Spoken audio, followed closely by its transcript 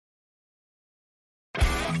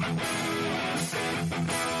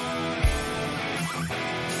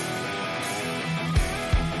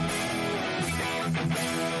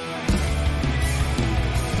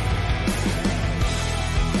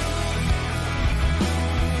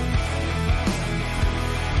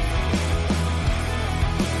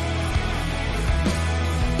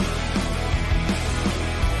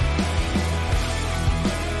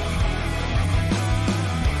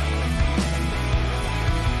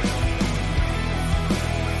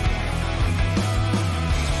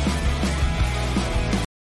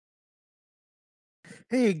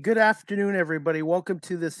Hey, good afternoon, everybody. Welcome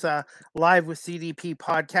to this Live with CDP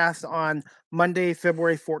podcast on Monday,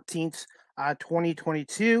 February 14th,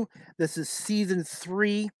 2022. This is season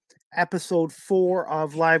 3, episode 4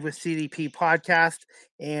 of Live with CDP podcast.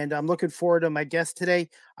 And I'm looking forward to my guest today.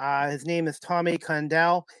 His name is Tommy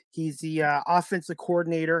Condell. He's the offensive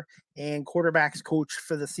coordinator and quarterbacks coach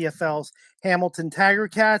for the CFL's Hamilton Tiger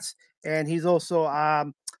Cats. And he's also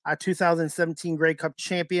a 2017 Grey Cup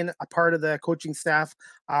champion, a part of the coaching staff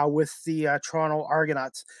with the Toronto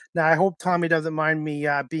Argonauts. Now, I hope Tommy doesn't mind me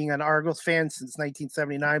being an Argos fan since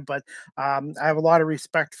 1979, but I have a lot of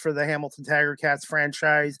respect for the Hamilton Tiger Cats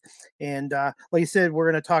franchise. And like I said, we're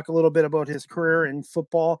going to talk a little bit about his career in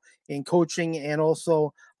football, in coaching, and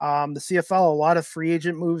also the CFL. A lot of free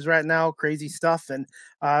agent moves right now, crazy stuff. And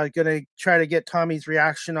going to try to get Tommy's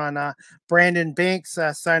reaction on Brandon Banks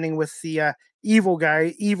signing with the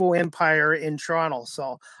Evil Empire in Toronto.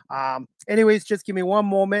 So anyways, just give me one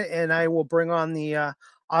moment and I will bring on the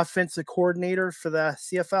offensive coordinator for the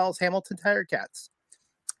CFL's Hamilton Tiger Cats.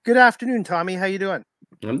 Good afternoon, Tommy. How you doing?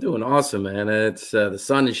 I'm doing awesome, man. It's the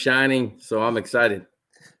sun is shining, so I'm excited.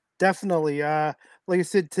 Definitely. Like I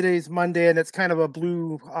said, today's Monday, and it's kind of a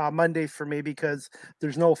blue Monday for me because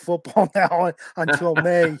there's no football now until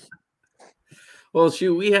May. Well,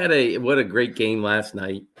 shoot, we had what a great game last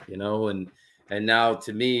night, and now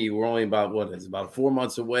to me, we're only about 4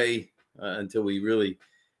 months away until we really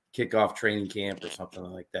kick off training camp or something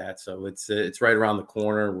like that. So it's right around the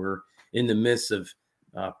corner. We're in the midst of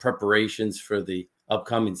preparations for the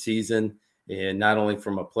upcoming season, and not only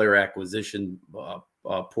from a player acquisition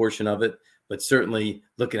portion of it, but certainly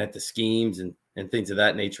looking at the schemes and things of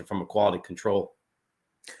that nature from a quality control.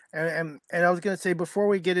 And I was going to say, before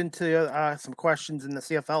we get into some questions in the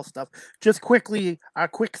CFL stuff, just quickly,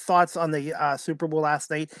 quick thoughts on the Super Bowl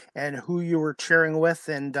last night and who you were cheering with,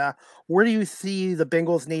 and where do you see the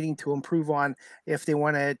Bengals needing to improve on if they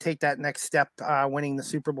want to take that next step, winning the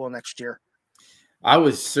Super Bowl next year? I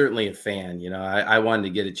was certainly a fan. I wanted to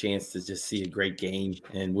get a chance to just see a great game,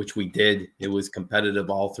 and which we did. It was competitive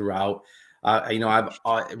all throughout. I've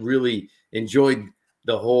really enjoyed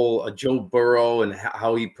the whole Joe Burrow and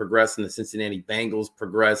how he progressed, and the Cincinnati Bengals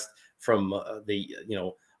progressed from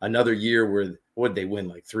another year where would they win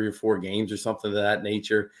like 3 or 4 games or something of that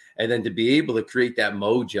nature, and then to be able to create that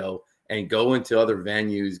mojo and go into other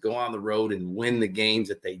venues, go on the road and win the games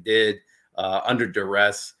that they did under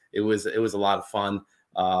duress. It was a lot of fun.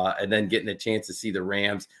 And then getting a chance to see the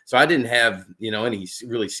Rams. So I didn't have, any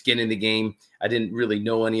really skin in the game. I didn't really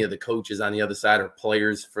know any of the coaches on the other side or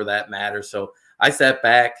players for that matter. So I sat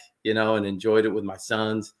back, and enjoyed it with my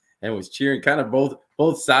sons and was cheering kind of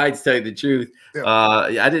both sides, tell you the truth. Yeah.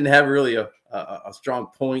 I didn't have really a strong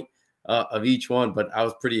point of each one, but I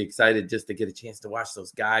was pretty excited just to get a chance to watch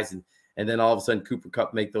those guys. And then all of a sudden Cooper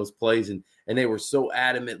Kupp make those plays. And they were so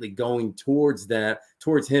adamantly going towards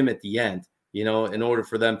him at the end, in order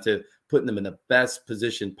for them to put them in the best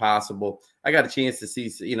position possible. I got a chance to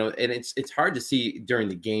see, and it's hard to see during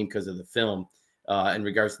the game because of the film in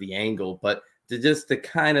regards to the angle, but to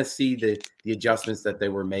kind of see the adjustments that they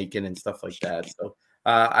were making and stuff like that. So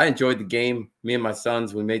I enjoyed the game. Me and my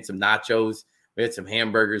sons, we made some nachos. We had some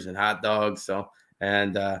hamburgers and hot dogs.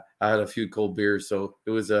 And I had a few cold beers. So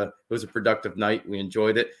it was a productive night. We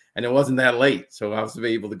enjoyed it. And it wasn't that late. So I was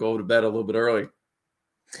able to go to bed a little bit early.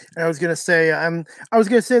 I was gonna say,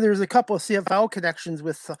 there's a couple of CFL connections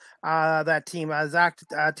with that team. Zach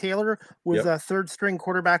Taylor was a third string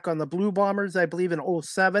quarterback on the Blue Bombers, I believe, in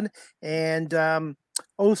 2007, and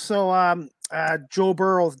also Joe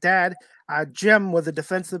Burrow's dad, Jim, was a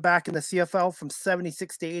defensive back in the CFL from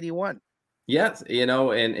 76 to 81. Yes,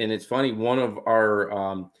 and it's funny. One of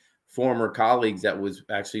our former colleagues that was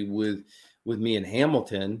actually with me in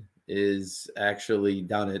Hamilton is actually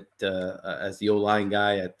down at as the O-line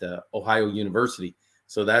guy at Ohio University.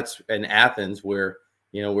 So that's in Athens where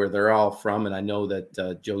they're all from. And I know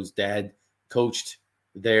that Joe's dad coached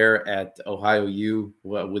there at Ohio U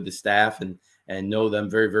with the staff and know them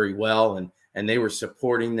very, very well. And they were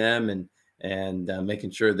supporting them and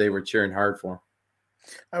making sure they were cheering hard for them.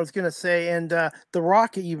 I was going to say, and The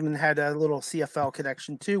Rock even had a little CFL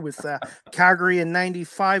connection too with Calgary in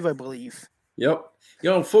 '95, I believe. Yep.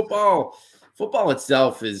 Football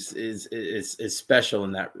itself is special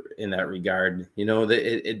in that regard.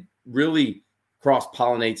 It really cross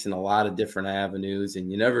pollinates in a lot of different avenues,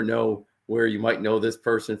 and you never know where you might know this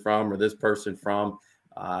person from or this person from.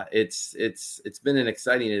 It's been an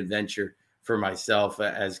exciting adventure for myself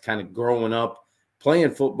as kind of growing up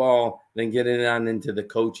playing football, then getting on into the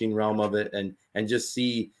coaching realm of it, and just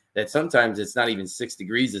see that sometimes it's not even 6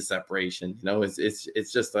 degrees of separation.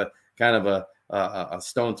 It's just a kind of a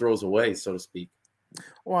stone throws away, so to speak.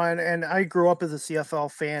 Well, and I grew up as a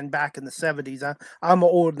CFL fan back in the '70s. I'm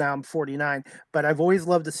old now; I'm 49, but I've always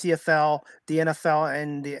loved the CFL, the NFL,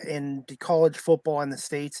 and the college football in the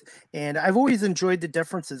states. And I've always enjoyed the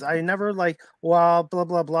differences. I never like, well, blah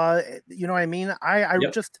blah blah. You know what I mean? I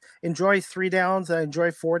Yep. just enjoy 3 downs. I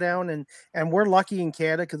enjoy 4 down, and we're lucky in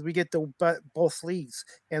Canada because we get both leagues.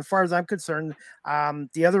 And as far as I'm concerned,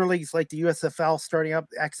 the other leagues like the USFL starting up,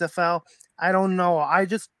 XFL, I don't know. I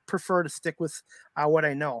just prefer to stick with what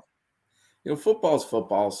I know. Football's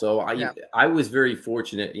football. So Yeah. I was very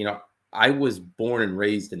fortunate. I was born and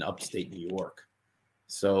raised in upstate New York.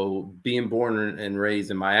 So being born and raised,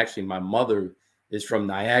 and my mother is from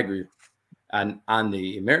Niagara on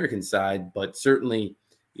the American side, but certainly,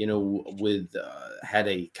 with had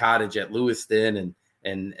a cottage at Lewiston,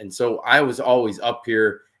 and so I was always up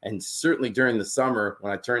here, and certainly during the summer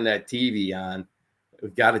when I turned that TV on, we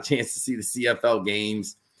got a chance to see the CFL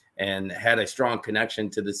games, and had a strong connection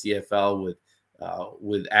to the CFL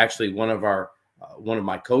with actually one of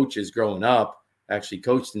my coaches growing up actually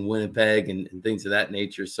coached in Winnipeg and things of that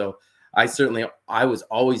nature. So I was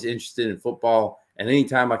always interested in football, and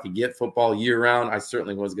anytime I could get football year round, I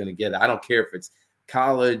certainly was going to get it. I don't care if it's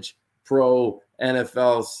college, pro,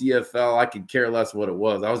 NFL, CFL. I could care less what it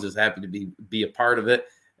was. I was just happy to be a part of it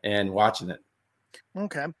and watching it.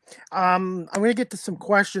 Okay. I'm going to get to some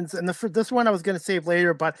questions, and for this one I was going to save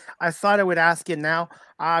later, but I thought I would ask it now.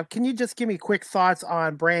 Can you just give me quick thoughts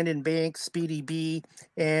on Brandon Banks, Speedy B,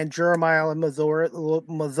 and Jeremiah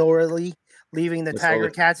Mazzorelli leaving the Tiger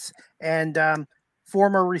Masoli. Cats, and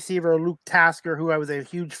former receiver Luke Tasker, who I was a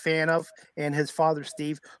huge fan of, and his father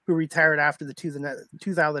Steve, who retired after the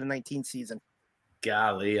 2019 season?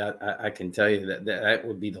 Golly, I can tell you that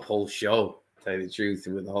would be the whole show, to tell you the truth,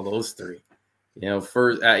 with all those three.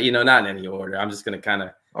 First, not in any order. I'm just going to kind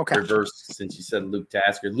of Okay. reverse since you said Luke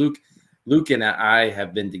Tasker. Luke and I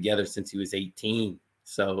have been together since he was 18.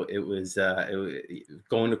 So it was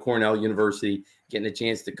going to Cornell University, getting a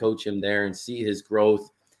chance to coach him there and see his growth,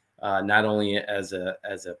 not only as a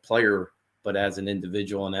player, but as an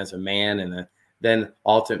individual and as a man, and then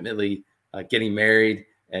ultimately getting married,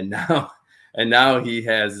 and now he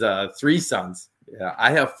has 3 sons.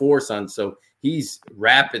 I have 4 sons, so he's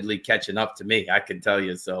rapidly catching up to me, I can tell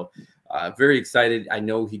you. So very excited. I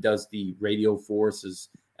know he does the radio forces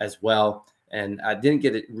as well. And I didn't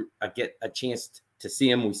get a chance to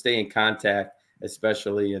see him. We stay in contact,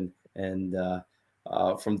 especially and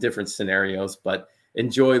from different scenarios. But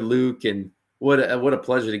enjoy Luke, and what a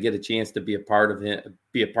pleasure to get a chance to be a part of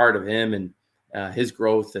him and his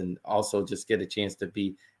growth, and also just get a chance to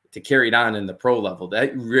carry it on in the pro level.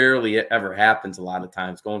 That rarely ever happens. A lot of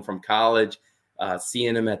times, going from college,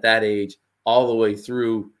 seeing him at that age all the way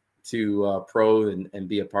through to pro, and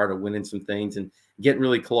be a part of winning some things and getting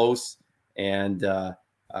really close, and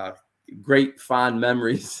great fond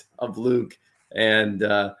memories of Luke, and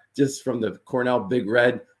just from the Cornell Big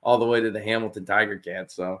Red all the way to the Hamilton Tiger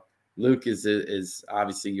Cats. So Luke is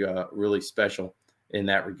obviously really special in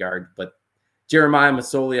that regard. But Jeremiah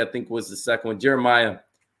Masoli, I think, was the second one. Jeremiah,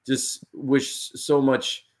 just wish so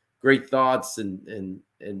much great thoughts, and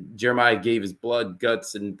Jeremiah gave his blood,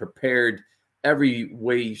 guts, and prepared every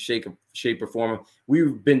way, shape or form.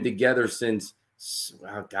 We've been together since,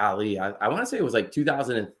 golly, I want to say it was like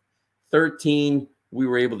 2013. We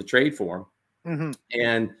were able to trade for him. Mm-hmm.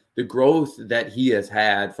 And the growth that he has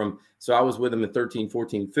had so I was with him in 13,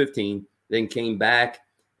 14, 15, then came back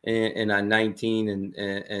in 19 and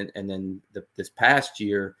then this past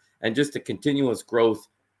year, and just the continuous growth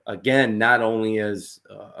again, not only as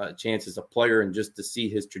a chance as a player and just to see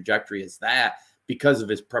his trajectory as that, because of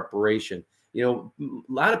his preparation. A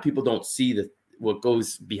lot of people don't see what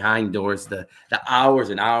goes behind doors, the hours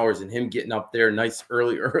and hours, and him getting up there nice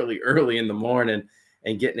early in the morning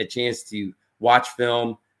and getting a chance to watch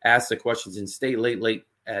film, ask the questions, and stay late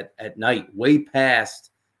at night, way past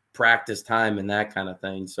practice time and that kind of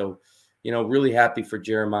thing. So, really happy for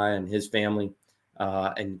Jeremiah and his family,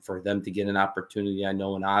 and for them to get an opportunity. I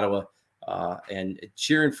know in Ottawa, and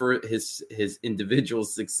cheering for his individual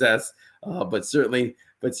success. But certainly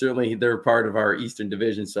they're part of our Eastern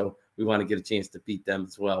Division, so we want to get a chance to beat them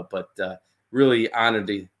as well. But really honored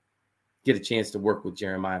to get a chance to work with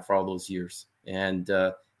Jeremiah for all those years, and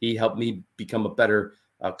he helped me become a better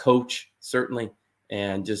coach, certainly,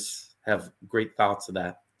 and just have great thoughts of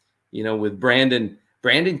that. With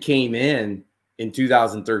Brandon came in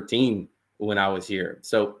 2013 when I was here.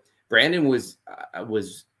 So Brandon was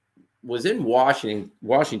in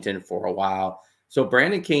Washington for a while. So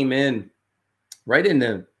Brandon came in right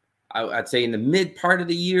I'd say in the mid part of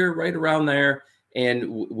the year, right around there.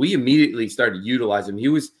 And we immediately started utilizing him. He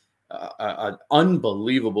was an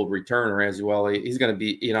unbelievable returner as well. He's going to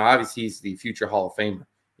be, obviously he's the future Hall of Famer.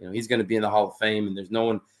 He's going to be in the Hall of Fame, and there's no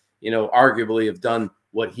one, arguably have done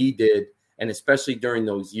what he did. And especially during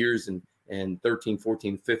those years in 13,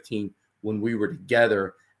 14, 15, when we were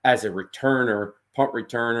together as a returner, punt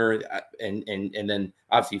returner, and then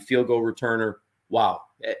obviously field goal returner. Wow.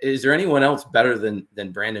 Is there anyone else better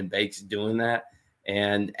than Brandon Bakes doing that?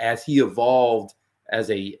 And as he evolved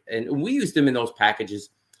and we used him in those packages,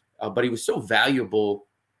 but he was so valuable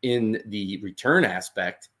in the return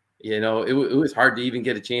aspect. It was hard to even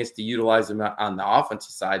get a chance to utilize him on the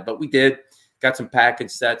offensive side, but we did. Got some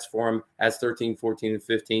package sets for him as 13, 14, and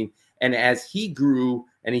 15. And as he grew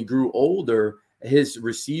older, his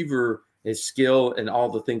receiver, his skill, and all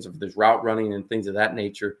the things of his route running and things of that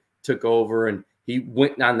nature took over, and he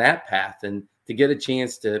went on that path. And to get a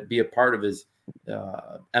chance to be a part of his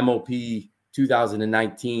MOP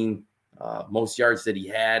 2019, most yards that he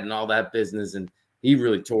had and all that business, and he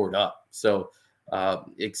really tore it up. So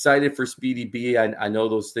excited for Speedy B. I know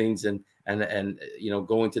those things, and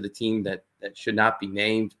going to the team that should not be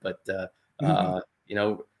named, but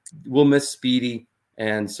we'll miss Speedy,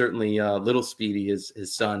 and certainly little Speedy,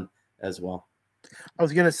 his son as well. I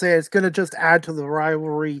was going to say it's going to just add to the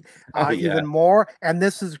rivalry even more. And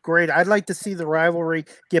this is great. I'd like to see the rivalry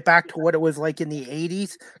get back to what it was like in the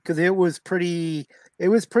 80s, because it was pretty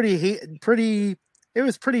vicious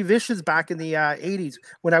back in the 80s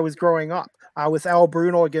when I was growing up with Al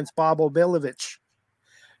Bruno against Bob Obilovich.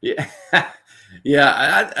 Yeah.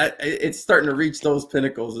 Yeah. It's starting to reach those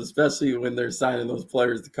pinnacles, especially when they're signing those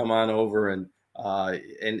players to come on over. And I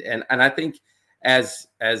think as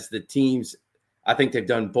the teams, I think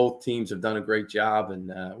both teams have done a great job,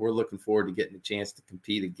 and we're looking forward to getting a chance to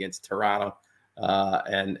compete against Toronto,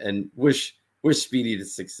 and wish Speedy the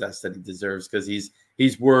success that he deserves, because he's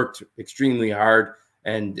worked extremely hard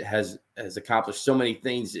and has accomplished so many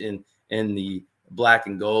things in the black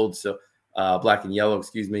and gold, so black and yellow,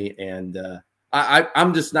 excuse me. And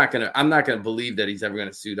I'm not gonna believe that he's ever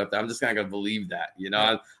gonna suit up there. I'm just not gonna believe that.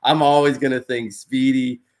 I'm always gonna think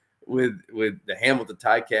Speedy with the Hamilton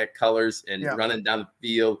Ticat colors and running down the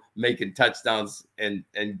field, making touchdowns, and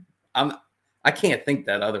I can't think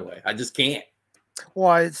that other way. I just can't.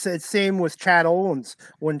 Well, it's same with Chad Owens.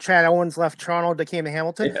 When Chad Owens left Toronto to came to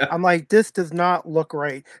Hamilton, I'm like, this does not look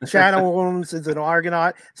right. Chad Owens is an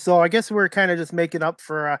Argonaut, so I guess we're kind of just making up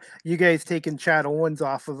for you guys taking Chad Owens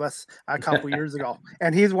off of us a couple years ago,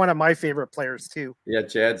 and he's one of my favorite players too. Yeah,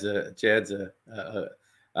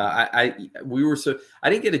 I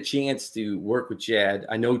didn't get a chance to work with Chad.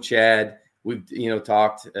 I know Chad. We've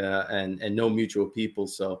talked and know mutual people,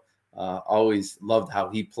 so always loved how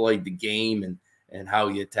he played the game and how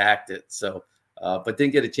he attacked it. So, but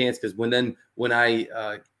didn't get a chance because when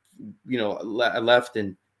I left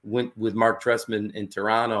and went with Mark Trestman in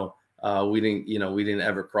Toronto, we didn't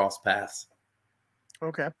ever cross paths.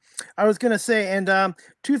 Okay. I was going to say, and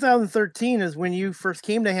 2013 is when you first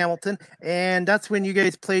came to Hamilton, and that's when you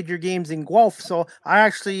guys played your games in Guelph. So I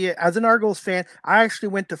actually, as an Argos fan, I actually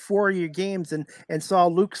went to 4 of your games and saw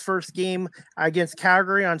Luke's first game against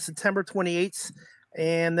Calgary on September 28th,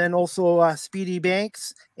 and then also Speedy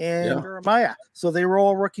Banks and Jeremiah. So they were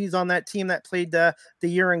all rookies on that team that played the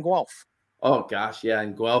year in Guelph. Oh, gosh, yeah,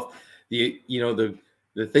 in Guelph. The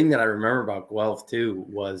thing that I remember about Guelph, too,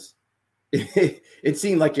 was it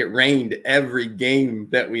seemed like it rained every game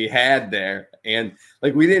that we had there, and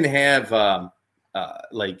like we didn't have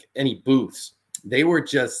like any booths. They were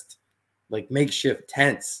just like makeshift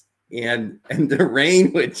tents, and the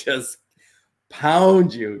rain would just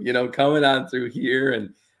pound you, coming on through here.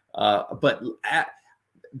 And but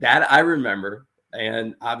that I remember,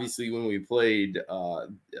 and obviously when we played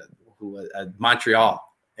Montreal,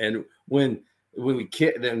 and when we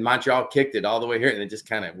kicked, then Montreal kicked it all the way here, and it just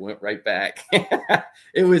kind of went right back.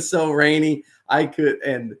 It was so rainy.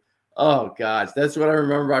 Oh gosh, that's what I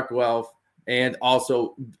remember about Guelph, and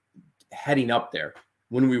also heading up there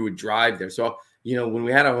when we would drive there. So when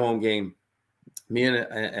we had a home game, me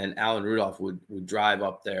and Alan Rudolph would drive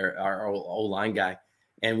up there, our old line guy,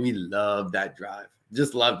 and we loved that drive.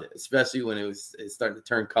 Just loved it, especially when it's starting to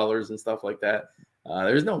turn colors and stuff like that.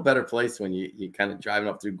 There's no better place when you kind of driving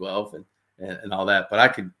up through Guelph and all that. But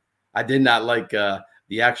I did not like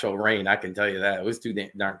the actual rain. I can tell you that it was too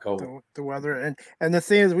darn cold. The weather and the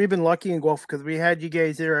thing is, we've been lucky in Guelph because we had you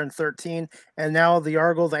guys there in 13, and now the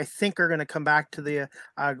Argos I think are going to come back to the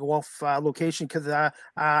Guelph location because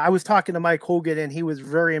I was talking to Mike Hogan and he was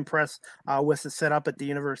very impressed with the setup at the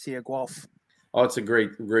University of Guelph. Oh, it's a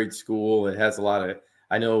great school. It has a lot of.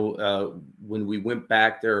 I know when we went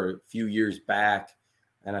back there a few years back,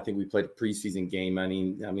 and I think we played a preseason game. I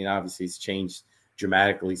mean, obviously it's changed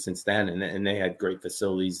dramatically since then, and they had great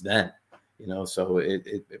facilities then. So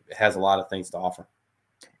it has a lot of things to offer.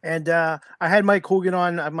 And I had Mike Hogan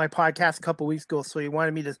on my podcast a couple weeks ago, so he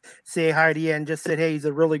wanted me to say hi to you and just said, hey, he's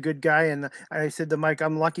a really good guy. And I said to Mike,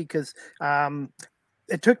 I'm lucky because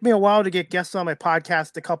it took me a while to get guests on my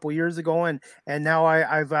podcast a couple years ago, and now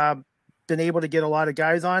I've been able to get a lot of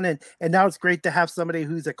guys on, and now it's great to have somebody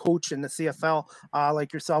who's a coach in the CFL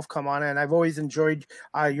like yourself come on. And I've always enjoyed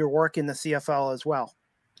your work in the CFL as well.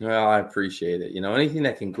 Well, I appreciate it. Anything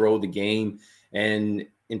that can grow the game, and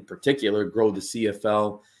in particular, grow the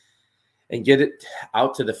CFL and get it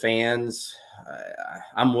out to the fans.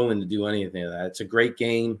 I'm willing to do anything of that. It's a great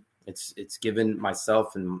game. It's given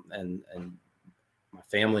myself and my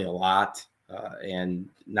family a lot, and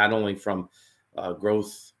not only from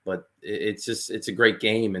growth, but it's a great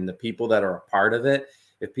game, and the people that are a part of it.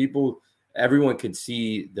 If everyone could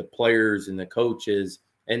see the players and the coaches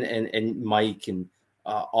and Mike and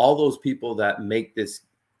all those people that make this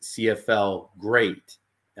CFL great,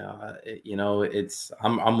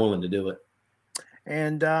 I'm willing to do it.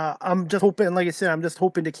 And I'm just hoping, like I said, I'm just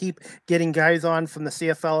hoping to keep getting guys on from the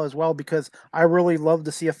CFL as well, because I really love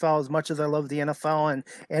the CFL as much as I love the NFL,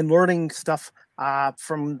 and learning stuff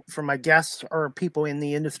from my guests or people in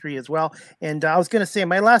the industry as well. And I was going to say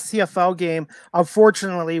my last CFL game,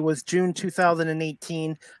 unfortunately, was June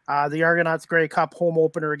 2018, the Argonauts Grey Cup home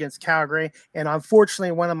opener against Calgary. And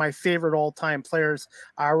unfortunately, one of my favorite all-time players,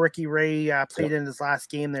 Ricky Ray, played in his last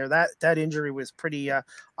game there. That injury was pretty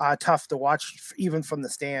tough to watch, even from the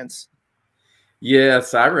stands.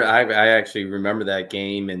 Yes, I actually remember that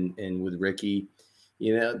game and with Ricky,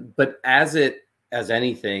 but as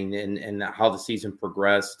anything and how the season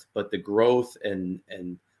progressed, but the growth and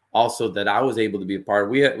also that I was able to be a part of.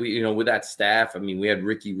 We with that staff. I mean, we had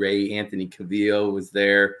Ricky Ray, Anthony Cavillo was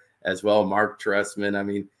there as well, Mark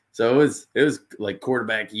Trestman. So it was like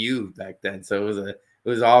quarterback U back then. So it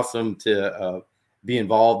was awesome to be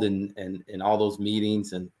involved in all those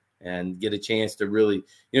meetings and get a chance to really,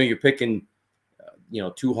 you're picking,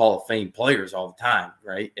 two Hall of Fame players all the time,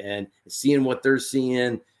 right? And seeing what they're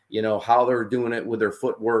seeing, how they're doing it with their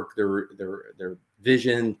footwork, their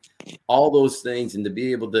vision, all those things, and to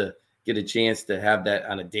be able to get a chance to have that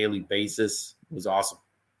on a daily basis was awesome.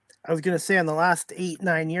 I was going to say, in the last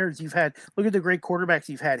 8-9 years, look at the great quarterbacks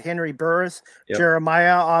you've had. Henry Burris, Yep.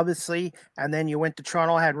 Jeremiah, obviously, and then you went to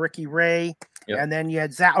Toronto, had Ricky Ray, Yep. and then you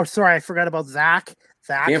had Zach. Oh, sorry, I forgot about Zach.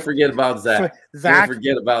 Can't forget about Zach. Can't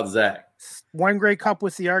forget about Zach. One Grey Cup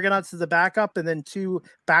with the Argonauts as a backup, and then 2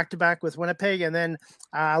 back-to-back with Winnipeg, and then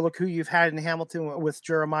look who you've had in Hamilton with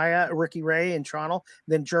Jeremiah, Ricky Ray in Toronto,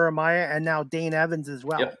 then Jeremiah, and now Dane Evans as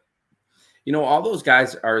well. Yep. All those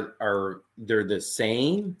guys they're the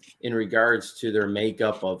same in regards to their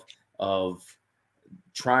makeup of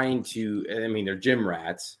trying to. They're gym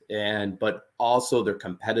rats, but also their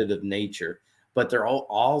competitive nature. But they're all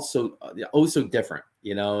also different,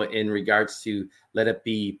 in regards to let it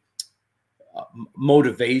be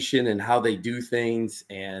motivation and how they do things.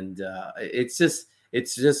 And it's just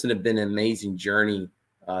been an amazing journey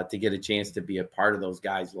to get a chance to be a part of those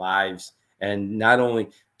guys' lives, and not only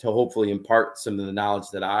to hopefully impart some of the knowledge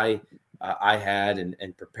that I had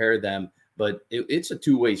and prepare them, but it's a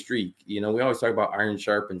two-way street. We always talk about iron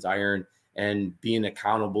sharpens iron and being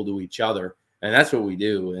accountable to each other. And that's what we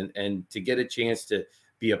do. And to get a chance to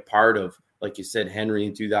be a part of, like you said, Henry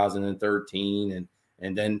in 2013,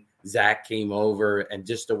 and then Zach came over, and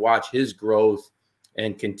just to watch his growth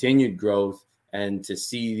and continued growth, and to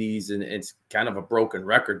see these, and it's kind of a broken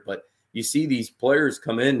record, but you see these players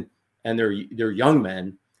come in and they're young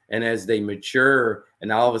men, and as they mature,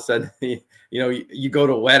 and all of a sudden, you go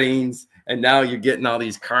to weddings, and now you're getting all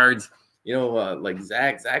these cards, like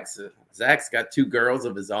Zach's got 2 girls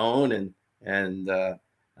of his own, and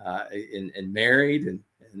married,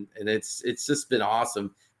 and it's just been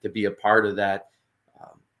awesome to be a part of that,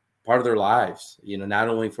 part of their lives, not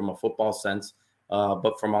only from a football sense,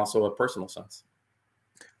 but from also a personal sense.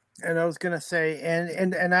 And I was gonna say,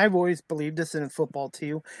 and I've always believed this in football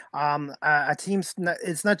too. A team's not,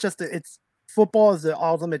 it's not just it's football is the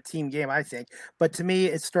ultimate team game, I think. But to me,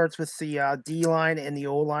 it starts with the D line and the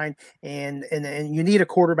O line, and you need a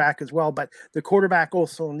quarterback as well. But the quarterback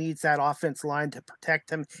also needs that offense line to protect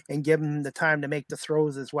him and give him the time to make the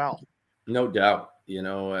throws as well. No doubt.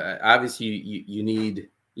 Obviously you need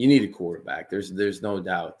a quarterback. There's no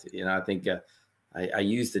doubt. I think I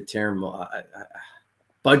used the term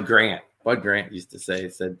Bud Grant. Bud Grant used to say,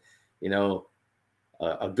 it said,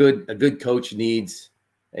 a good coach needs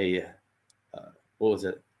a what was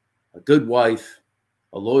it? A good wife,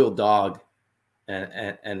 a loyal dog,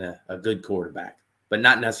 and a good quarterback, but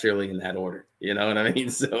not necessarily in that order. You know what I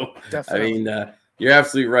mean? So, Definitely. You're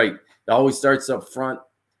absolutely right. It always starts up front.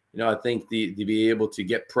 I think to be able to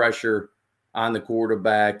get pressure on the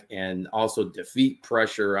quarterback and also defeat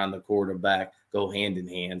pressure on the quarterback go hand in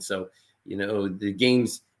hand. So, the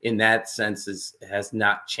games in that sense has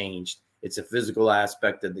not changed. It's a physical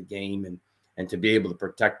aspect of the game and to be able to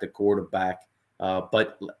protect the quarterback.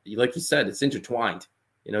 But like you said, it's intertwined.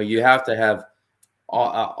 You have to have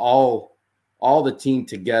all the team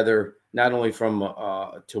together, not only from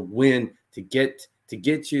to win, to get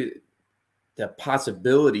you the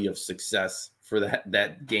possibility of success for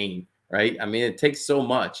that game, right? I mean, it takes so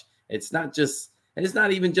much. It's not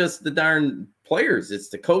even just the darn players. It's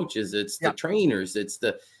the coaches. It's the trainers. It's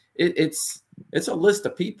a list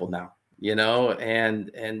of people now,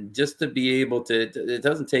 and just to be able to, it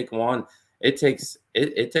doesn't take one. It takes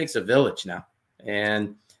a village now,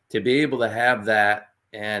 and to be able to have that,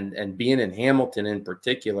 and being in Hamilton in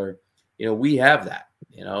particular, we have that.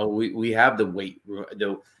 We have the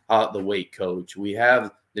weight coach. We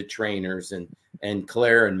have the trainers and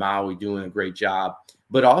Claire and Maui doing a great job,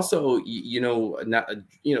 but also the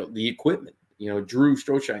equipment. Drew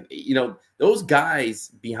Stroshine. Those guys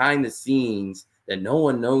behind the scenes that no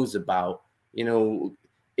one knows about.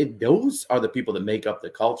 Those are the people that make up the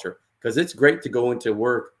culture. Because it's great to go into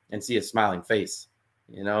work and see a smiling face,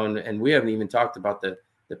 and we haven't even talked about the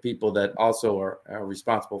people that also are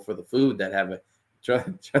responsible for the food that have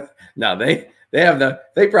no, they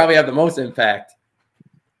probably have the most impact.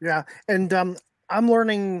 Yeah, and I'm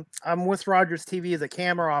with Rogers TV as a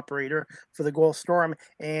camera operator for the Gold Storm,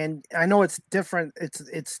 and I know it's different. It's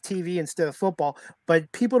TV instead of football,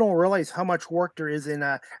 but people don't realize how much work there is in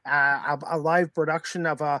a live production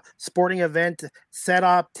of a sporting event. Set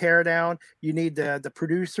up, tear down. You need the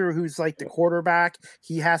producer who's like the quarterback.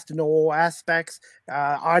 He has to know all aspects.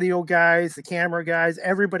 Audio guys, the camera guys,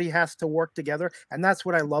 everybody has to work together, and that's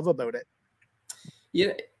what I love about it.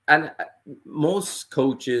 Yeah. And most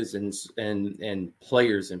coaches and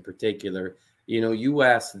players in particular, you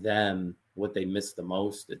ask them what they miss the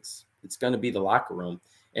most. It's going to be the locker room,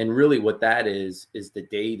 and really what that is the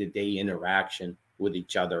day-to-day interaction with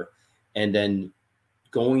each other, and then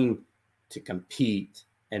going to compete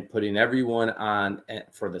and putting everyone on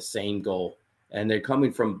for the same goal. And they're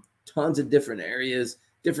coming from tons of different areas,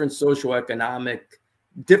 different socioeconomic,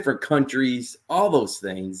 different countries, all those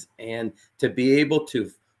things, and to be able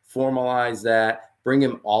to formalize that, bring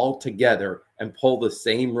them all together and pull the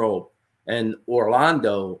same rope. And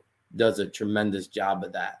Orlando does a tremendous job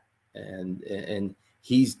of that. And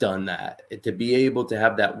he's done that. To be able to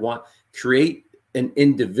have that one, create an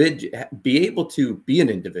individual, be able to be an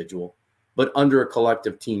individual, but under a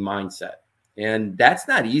collective team mindset. And that's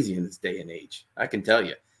not easy in this day and age, I can tell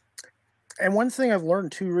you. And one thing I've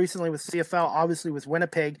learned too recently with CFL, obviously with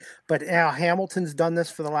Winnipeg, but now Hamilton's done this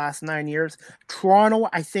for the last 9 years. Toronto,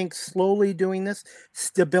 I think, slowly doing this.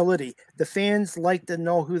 Stability. The fans like to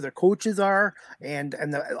know who their coaches are, and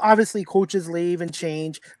obviously coaches leave and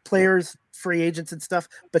change, players, free agents and stuff.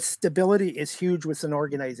 But stability is huge with an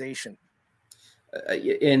organization.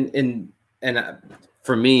 And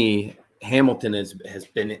for me, Hamilton has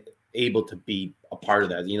been able to be a part of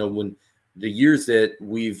that. When the years that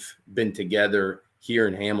we've been together here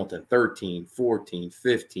in Hamilton, 13, 14,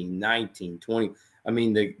 15, 19, 20. I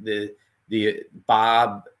mean, the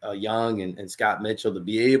Bob Young and Scott Mitchell, to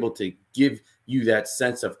be able to give you that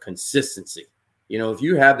sense of consistency. If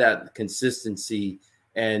you have that consistency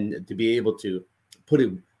and to be able to put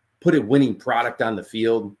a winning product on the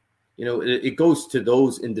field, it goes to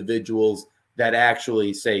those individuals that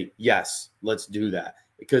actually say, yes, let's do that.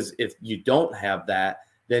 Because if you don't have that,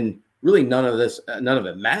 then really none of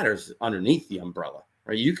it matters underneath the umbrella,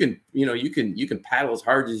 right? You can paddle as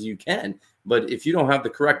hard as you can, but if you don't have the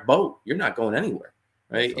correct boat, you're not going anywhere,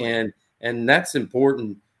 right? Absolutely. And that's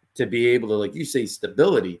important to be able to, like you say,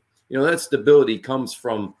 stability. That stability comes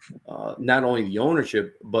from not only the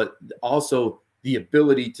ownership, but also the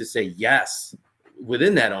ability to say yes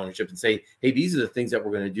within that ownership and say, hey, these are the things that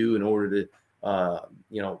we're going to do in order to,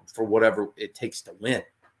 for whatever it takes to win.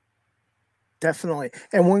 Definitely.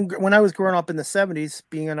 And when I was growing up in the 70s,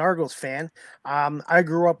 being an Argos fan, I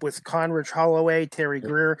grew up with Conrich Holloway, Terry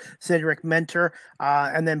Greer, Cedric Mentor,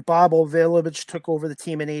 and then Bob Ovilovich took over the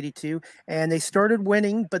team in 82. And they started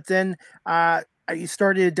winning, but then you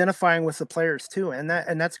started identifying with the players too. And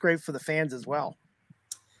that's great for the fans as well.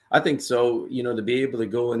 I think so. To be able to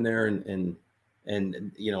go in there and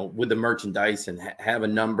with the merchandise and have a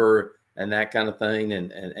number and that kind of thing.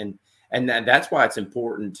 And that's why it's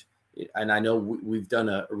important. And I know we've done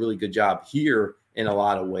a really good job here in a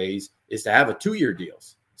lot of ways, is to have a 2-year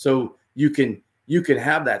deals. So you can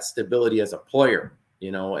have that stability as a player,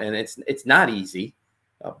 and it's not easy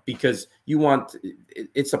because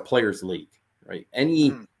it's a players league, right?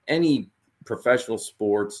 Any professional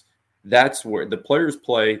sports, that's where the players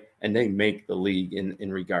play and they make the league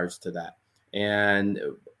in regards to that, and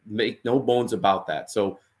make no bones about that.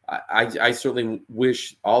 So I certainly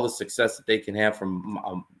wish all the success that they can have from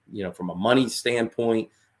a money standpoint,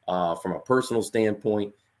 from a personal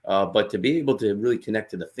standpoint, but to be able to really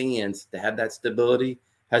connect to the fans, to have that stability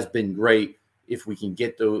has been great. If we can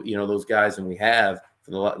get those guys, and we have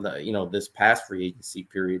for the this past free agency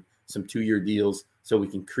period, some 2-year deals, so we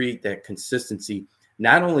can create that consistency,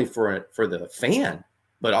 not only for the fan,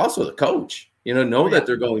 but also the coach. That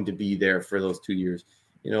they're going to be there for those 2 years.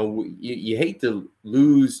 You hate to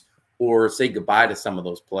lose or say goodbye to some of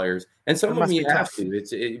those players, and some of them you have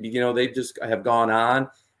to. They just have gone on,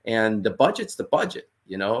 and the budget's the budget.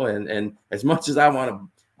 And as much as I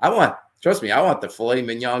want, trust me, I want the filet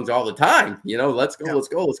mignons all the time. Let's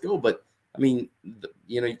go. But I mean,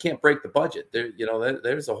 you can't break the budget.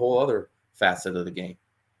 There's a whole other facet of the game.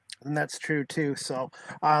 And that's true too. So,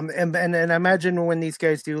 and I imagine when these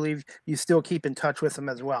guys do leave, you still keep in touch with them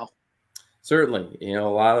as well. Certainly, a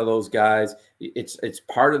lot of those guys, it's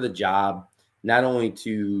part of the job, not only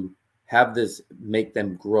to have this make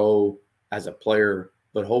them grow as a player,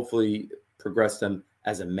 but hopefully progress them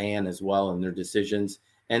as a man as well in their decisions.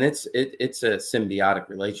 And it's a symbiotic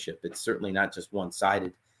relationship. It's certainly not just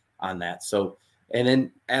one-sided on that. So, and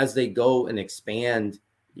then as they go and expand,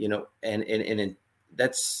 and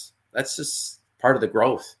that's just part of the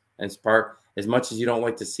growth. And it's part, as much as you don't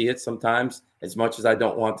like to see it sometimes, as much as I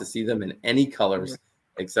don't want to see them in any colors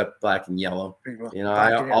except black and yellow,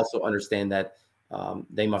 I also understand that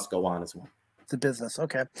they must go on as well. It's a business.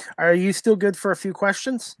 Okay. Are you still good for a few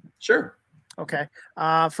questions? Sure. Okay.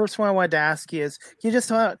 First one I wanted to ask you is, can you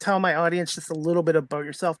just tell my audience just a little bit about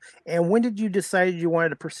yourself? And when did you decide you wanted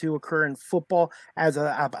to pursue a career in football as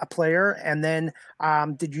a player? And then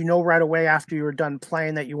did you know right away after you were done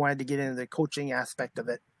playing that you wanted to get into the coaching aspect of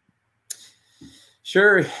it?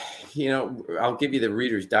 Sure. I'll give you the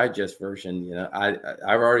Reader's Digest version. I've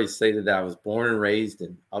already stated that I was born and raised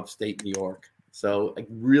in upstate New York. So I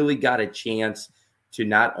really got a chance to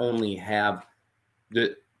not only have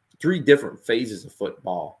the 3 different phases of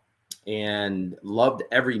football and loved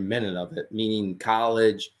every minute of it, meaning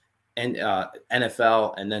college and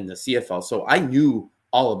NFL and then the CFL. So I knew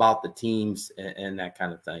all about the teams and that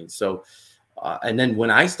kind of thing. So, and then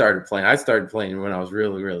when I started playing when I was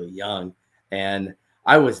really, really young, and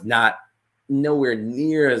I was nowhere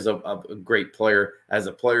near as a great player as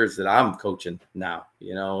the players that I'm coaching now,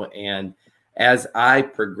 and as I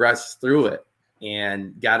progressed through it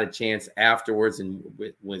and got a chance afterwards and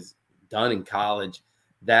was done in college,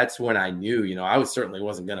 that's when I knew, I certainly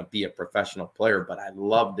wasn't going to be a professional player, but I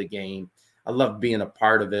loved the game. I loved being a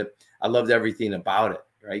part of it. I loved everything about it,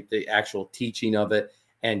 right? The actual teaching of it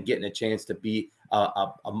and getting a chance to be a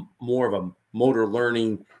more of a motor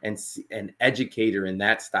learning and educator in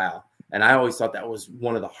that style. And I always thought that was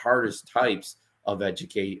one of the hardest types of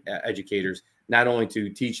educators, not only to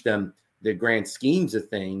teach them the grand schemes of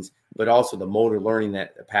things, but also the motor learning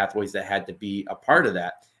pathways that had to be a part of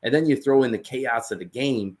that. And then you throw in the chaos of the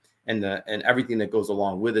game and everything that goes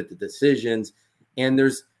along with it, the decisions. And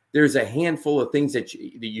there's a handful of things that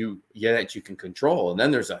you can control. And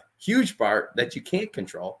then there's a huge part that you can't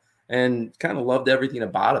control, and kind of loved everything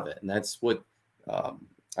about it. And that's what, I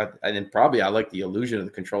like the illusion of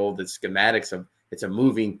the control of the schematics of it's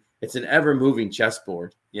an ever moving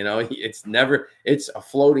chessboard. It's a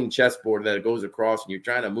floating chessboard that goes across and you're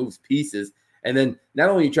trying to move pieces. And then not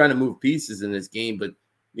only are you trying to move pieces in this game, but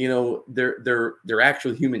they're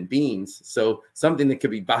actual human beings. So something that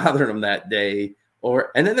could be bothering them that day,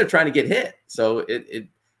 and then they're trying to get hit. So it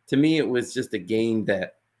to me, it was just a game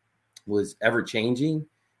that was ever changing.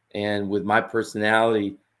 And with my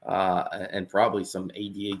personality, and probably some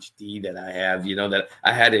ADHD that I have, that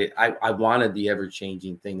I wanted the ever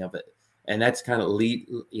changing thing of it. And that's kind of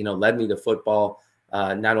led me to football,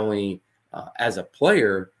 not only as a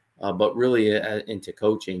player, but really into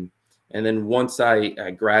coaching. And then once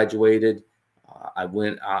I graduated, I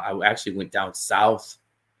actually went down south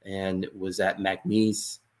and was at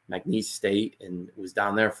McNeese State, and was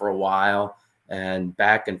down there for a while and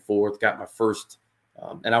back and forth. Got my first,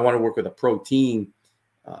 and I want to work with a pro team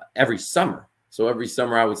every summer. So every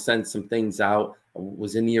summer I would send some things out. I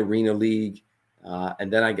was in the Arena League,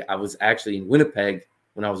 and then I was actually in Winnipeg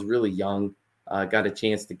when I was really young. Got a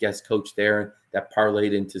chance to guest coach there. That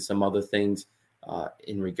parlayed into some other things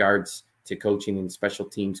in regards to coaching and special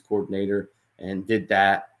teams coordinator, and did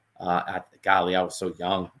that. Golly, I was so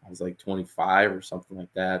young. I was like 25 or something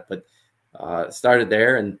like that. But started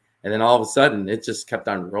there, and then all of a sudden it just kept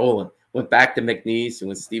on rolling. Went back to McNeese and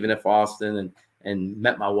with Stephen F. Austin, and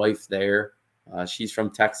met my wife there. She's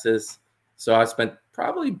from Texas, so I spent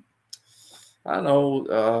probably, I don't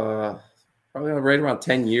know, probably right around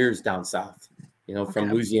 10 years down south.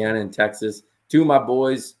 From Louisiana and Texas. Two of my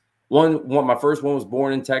boys, one my first one was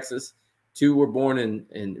born in Texas. Two were born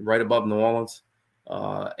in right above New Orleans.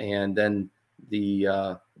 And then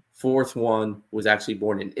the fourth one was actually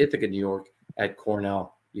born in Ithaca, New York, at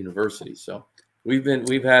Cornell University. So we've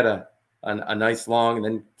had a nice long, and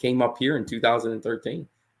then came up here in 2013.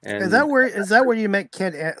 And is that where you met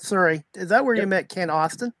Kent? Sorry, is that where you met Kent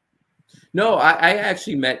Austin? No, I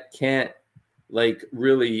actually met Kent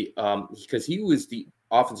really because he was the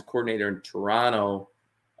offensive coordinator in Toronto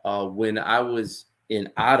when I was in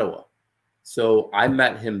Ottawa. So I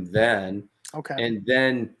met him then. Okay. And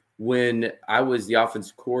then when I was the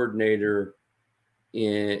offensive coordinator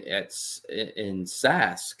in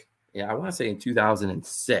Sask, I want to say in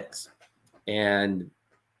 2006, and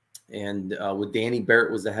with Danny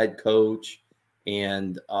Barrett was the head coach,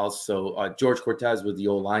 and also George Cortez was the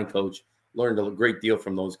O-line coach. Learned a great deal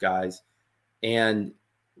from those guys, and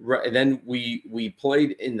then we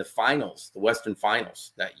played in the finals, the Western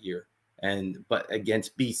Finals that year, but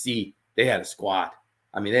against BC, they had a squad.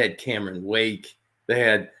 I mean, they had Cameron Wake. They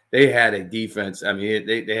had a defense. I mean,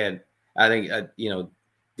 they had, I think,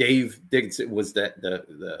 Dave Dickinson was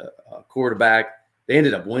the quarterback. They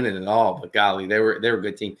ended up winning it all, but golly, they were a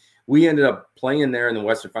good team. We ended up playing there in the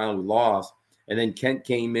Western Final. We lost, and then Kent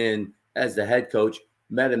came in as the head coach.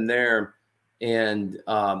 Met him there, and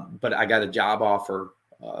but I got a job offer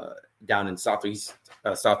down in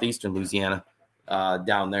southeastern Louisiana,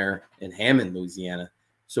 down there in Hammond, Louisiana.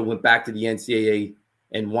 So went back to the NCAA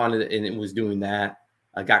and was doing that.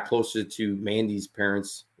 I got closer to Mandy's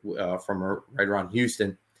parents from right around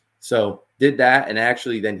Houston. So did that, and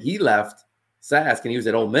actually then he left Sask and he was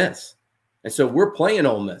at Ole Miss. And so we're playing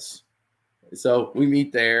Ole Miss. So we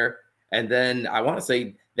meet there, and then I want to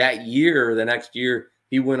say that year, the next year,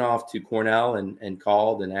 he went off to Cornell and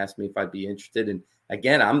called and asked me if I'd be interested. And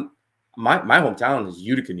again, my hometown is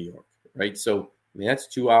Utica, New York, right? So I mean that's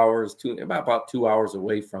 2 hours, about 2 hours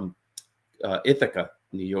away from Ithaca,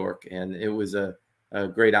 New York, and it was a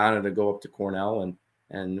great honor to go up to Cornell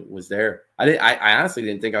and was there. I honestly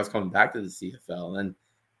didn't think I was coming back to the CFL, and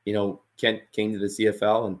Kent came to the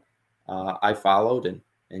CFL, and I followed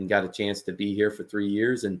and got a chance to be here for 3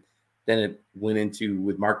 years, and then it went into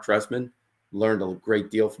with Mark Trestman. Learned a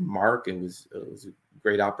great deal from Mark. It was a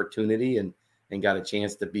great opportunity, and got a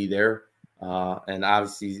chance to be there. And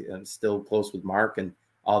obviously, I'm still close with Mark and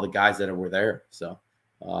all the guys that were there. So,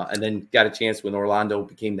 and then got a chance when Orlando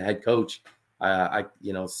became the head coach. I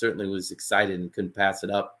certainly was excited and couldn't pass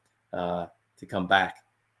it up to come back.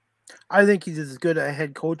 I think he's as good a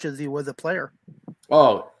head coach as he was a player.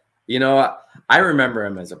 Oh, I remember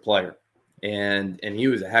him as a player, and he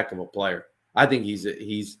was a heck of a player. I think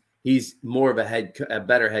he's more of a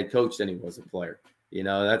better head coach than he was a player.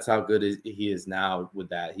 That's how good he is now with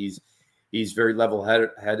that. He's very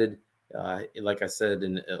level-headed. Like I said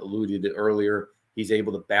and alluded to earlier, he's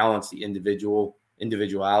able to balance the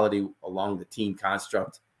individuality along the team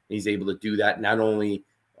construct. He's able to do that not only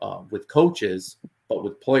with coaches but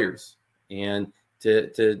with players, and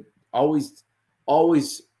to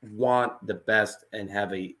always want the best and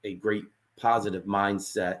have a great positive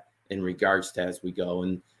mindset in regards to as we go.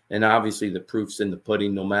 And obviously the proof's in the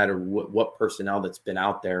pudding, no matter what personnel that's been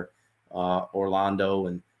out there. Orlando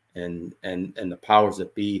and the powers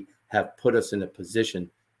that be have put us in a position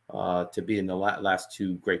to be in the last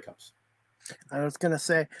two Grey Cups. I was going to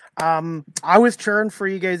say, I was cheering for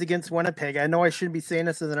you guys against Winnipeg. I know I shouldn't be saying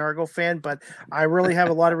this as an Argo fan, but I really have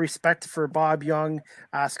a lot of respect for Bob Young,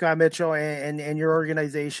 Scott Mitchell, and your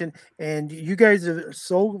organization. And you guys are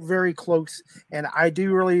so very close. And I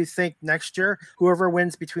do really think next year, whoever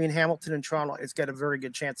wins between Hamilton and Toronto has got a very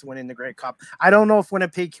good chance of winning the Grey Cup. I don't know if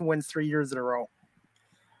Winnipeg can win 3 years in a row.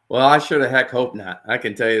 Well, I sure the heck hope not. I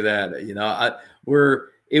can tell you that. You know,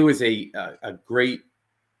 it was a great.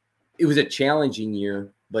 It was a challenging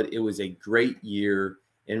year, but it was a great year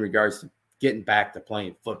in regards to getting back to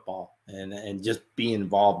playing football and just being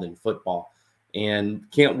involved in football. And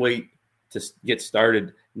can't wait to get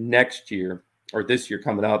started next year or this year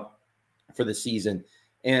coming up for the season.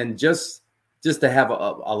 And just to have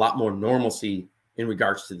a lot more normalcy in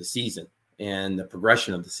regards to the season and the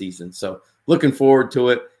progression of the season. So looking forward to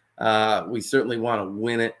it. We certainly want to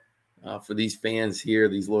win it for these fans here,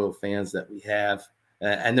 these loyal fans that we have.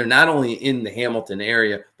 And they're not only in the Hamilton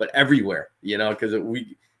area, but everywhere, you know, because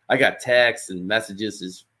I got texts and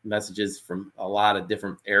messages from a lot of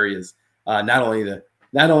different areas. Not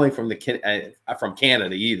only from from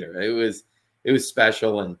Canada either. It was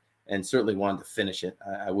special and certainly wanted to finish it.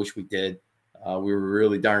 I wish we did. We were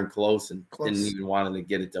really darn close and didn't even want to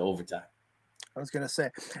get it to overtime. I was going to say,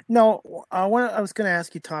 no, what I was going to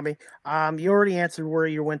ask you, Tommy, you already answered where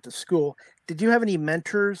you went to school. Did you have any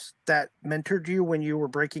mentors that mentored you when you were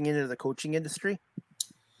breaking into the coaching industry?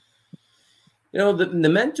 You know, the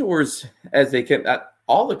mentors, as they kept,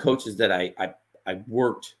 all the coaches that I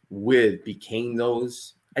worked with became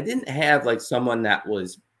those. I didn't have like someone that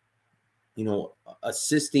was, you know,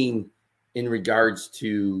 assisting in regards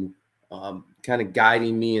to kind of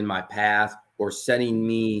guiding me in my path or setting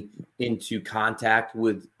me into contact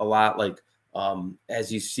with a lot, like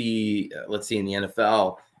as you see, let's see in the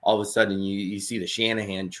NFL, all of a sudden you see the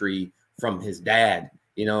Shanahan tree from his dad,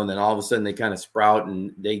 you know, and then all of a sudden they kind of sprout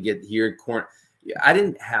and they get here. I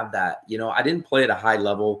didn't have that, you know, I didn't play at a high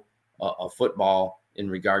level of football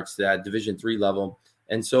in regards to that Division III level.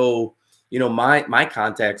 And so, you know, my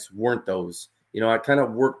contacts weren't those. You know, I kind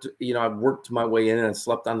of worked, you know, I worked my way in and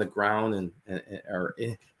slept on the ground and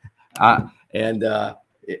in the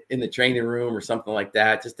training room or something like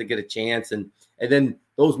that, just to get a chance. And then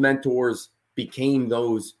those mentors became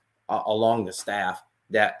those along the staff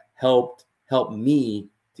that helped me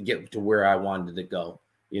to get to where I wanted to go.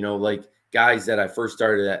 You know, like guys that I first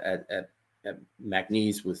started at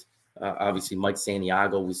McNeese was obviously Mike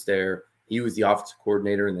Santiago was there. He was the offensive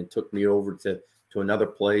coordinator and then took me over to another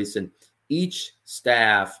place. And each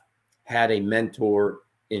staff had a mentor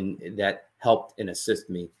in that helped and assist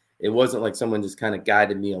me. It wasn't like someone just kind of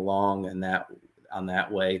guided me along on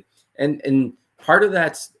that way. And part of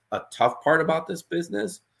that's a tough part about this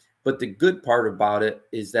business, but the good part about it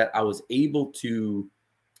is that I was able to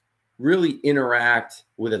really interact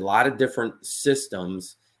with a lot of different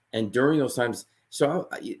systems. And during those times, so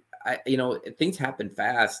I you know, things happen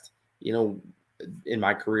fast, you know, in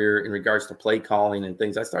my career in regards to play calling and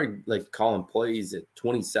things. I started like calling plays at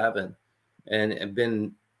 27 and have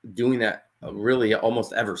been doing that really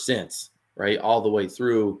almost ever since, right? All the way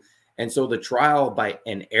through. And so the trial by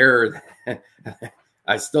an error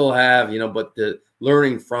I still have, you know, but the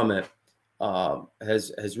learning from it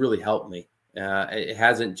has really helped me. It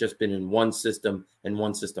hasn't just been in one system and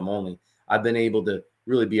one system only. I've been able to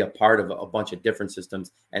really be a part of a bunch of different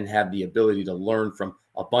systems and have the ability to learn from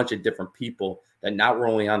a bunch of different people that not were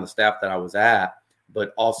only on the staff that I was at,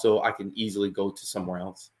 but also I can easily go to somewhere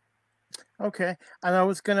else. Okay.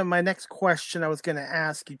 And my next question I was going to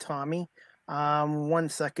ask you, Tommy. 1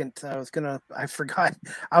 second. I forgot.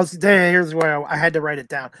 Here's where I had to write it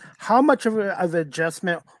down. How much of an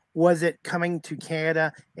adjustment was it coming to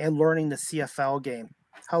Canada and learning the CFL game?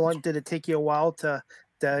 How long did it take you a while to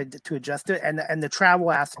adjust it, and the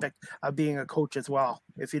travel aspect of being a coach as well,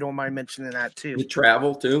 if you don't mind mentioning that too? The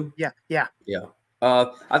travel too? Yeah.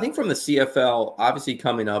 I think from the CFL, obviously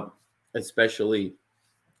coming up, especially,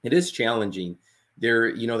 it is challenging. There,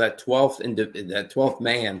 you know, that 12th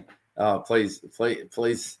man plays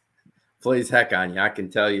heck on you. I can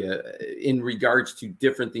tell you in regards to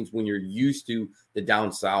different things when you're used to the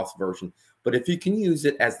down south version. But if you can use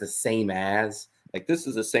it as the same as, like this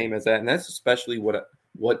is the same as that, and that's especially what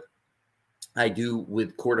I do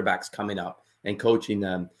with quarterbacks coming up and coaching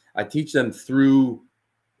them. I teach them through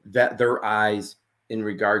their eyes in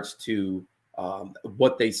regards to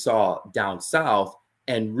what they saw down south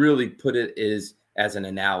and really put it as an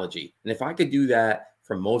analogy. And if I could do that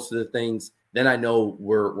for most of the things, then I know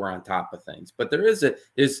we're on top of things. But there is an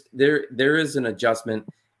adjustment,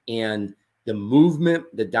 and the movement,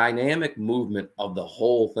 the dynamic movement of the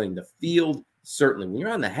whole thing, the field, certainly when you're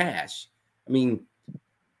on the hash, I mean,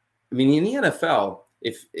 in the NFL,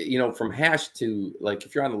 if from hash to like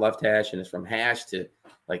if you're on the left hash and it's from hash to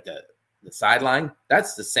like the sideline,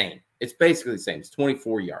 that's the same. It's basically the same. It's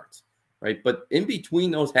 24 yards, right? But in between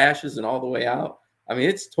those hashes and all the way out, I mean,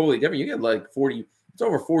 it's totally different. You get like 40. It's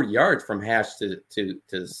over 40 yards from hash to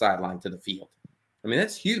the sideline to the field. I mean,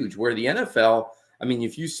 that's huge. Where the NFL, I mean,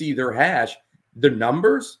 if you see their hash, the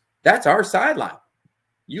numbers, that's our sideline.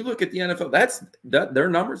 You look at the NFL, that's their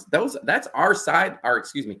numbers. That's our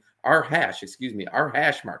our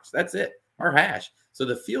hash marks. That's it, our hash. So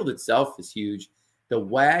the field itself is huge. The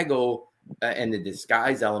waggle and the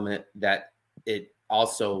disguise element that it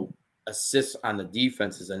also assists on the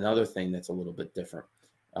defense is another thing that's a little bit different.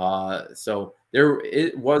 So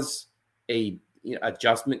it was a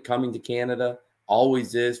adjustment coming to Canada.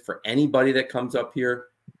 Always is for anybody that comes up here.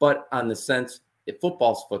 But on the sense,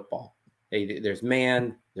 football's football. Hey, there's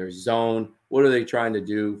man, there's zone. What are they trying to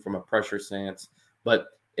do from a pressure stance? But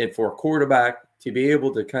for a quarterback to be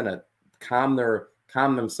able to kind of calm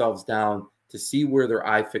themselves down to see where their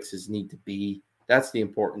eye fixes need to be, that's the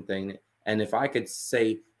important thing. And if I could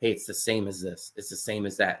say, hey, it's the same as this, it's the same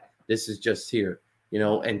as that, this is just here,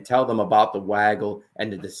 and tell them about the waggle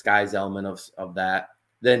and the disguise element of that,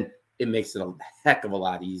 then it makes it a heck of a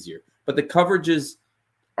lot easier. But the coverages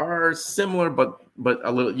are similar, but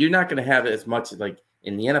a little. You're not going to have it as much like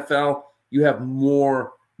in the NFL. You have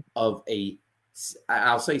more of a,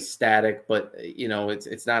 I'll say static, but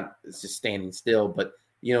it's not. It's just standing still. But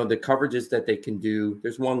the coverages that they can do.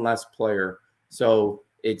 There's one less player, so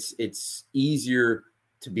it's easier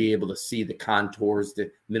to be able to see the contours, the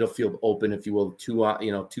middle field open, if you will,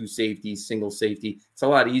 two safeties, single safety. It's a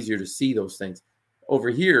lot easier to see those things. Over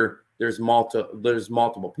here, there's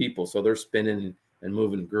multiple people, so they're spinning and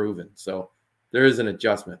moving and grooving. So there is an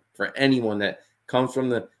adjustment for anyone that comes from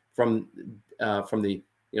the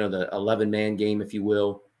 11-man game, if you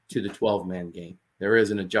will, to the 12-man game. There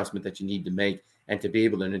is an adjustment that you need to make, and to be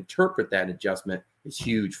able to interpret that adjustment is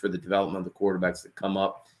huge for the development of the quarterbacks that come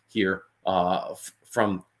up here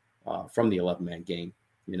from the 11-man game.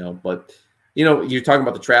 But you're talking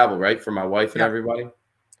about the travel, right, for my wife and everybody.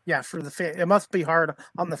 Yeah, for it must be hard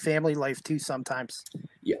on the family life too sometimes.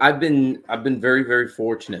 Yeah, I've been very, very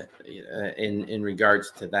fortunate in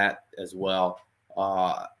regards to that as well.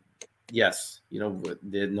 Yes,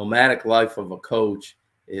 the nomadic life of a coach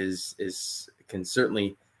can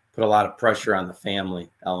certainly put a lot of pressure on the family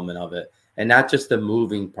element of it, and not just the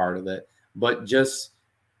moving part of it, but just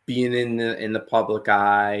being in the public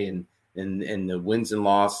eye and the wins and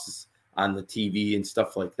losses on the TV and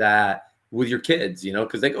stuff like that with your kids,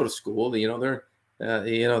 because they go to school, they're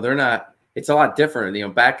not, it's a lot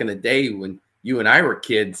different. Back in the day when you and I were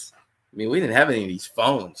kids, I mean, we didn't have any of these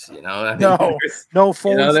phones, no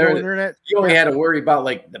phones, no internet. You only had to worry about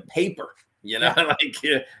like the paper,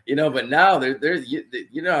 but now there's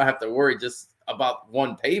you don't have to worry just about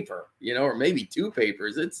one paper, or maybe two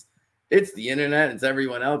papers. It's the internet, it's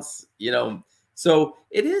everyone else, so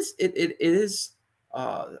it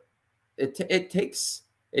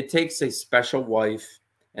takes a special wife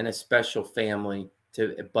and a special family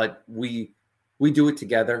but we do it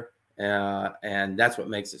together, and that's what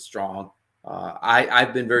makes it strong.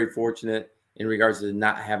 I've been very fortunate in regards to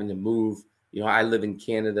not having to move. I live in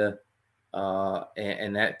Canada,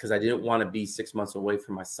 and that because I didn't want to be 6 months away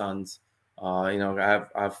from my sons. I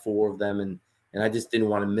have four of them, and I just didn't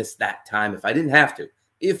want to miss that time if I didn't have to.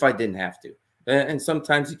 And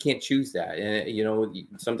sometimes you can't choose that, and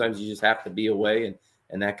sometimes you just have to be away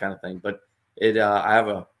and that kind of thing. But I have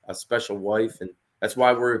a special wife, and that's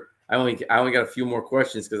why I only got a few more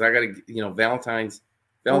questions because I got to, Valentine's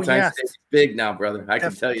Day is big now, brother. I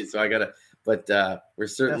can tell you. So I got to, but we're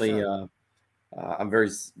certainly, I'm very,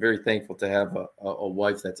 very thankful to have a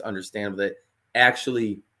wife that's understandable, that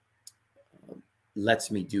actually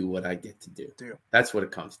lets me do what I get to do. That's what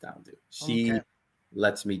it comes down to. She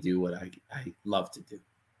lets me do what I love to do.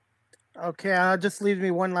 Okay, just leaves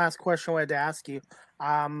me one last question I wanted to ask you.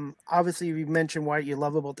 Obviously, you mentioned what you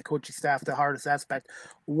love about the coaching staff, the hardest aspect.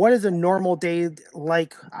 What is a normal day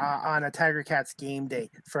like on a Tiger Cats game day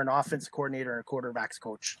for an offensive coordinator and a quarterbacks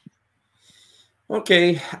coach?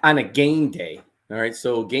 Okay, on a game day. All right,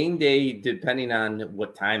 so game day, depending on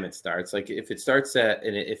what time it starts. Like if it starts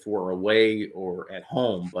if we're away or at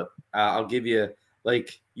home, but I'll give you,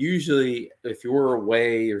 like, usually if you're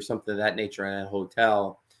away or something of that nature in a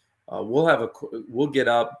hotel, we'll get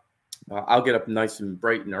up. I'll get up nice and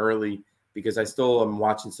bright and early because I still am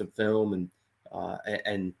watching some film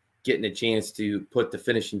and getting a chance to put the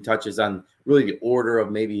finishing touches on really the order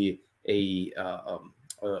of maybe a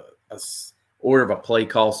order of a play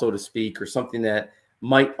call, so to speak, or something that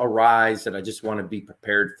might arise that I just want to be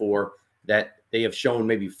prepared for, that they have shown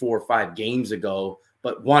maybe 4 or 5 games ago,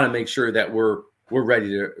 but want to make sure that we're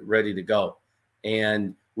ready to go.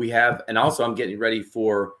 And also I'm getting ready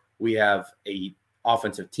for, we have a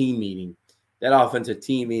offensive team meeting. That offensive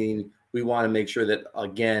team meeting, we want to make sure that,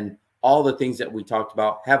 again, all the things that we talked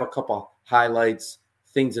about, have a couple highlights,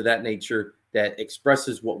 things of that nature that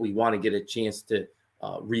expresses what we want to get a chance to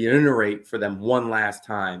reiterate for them one last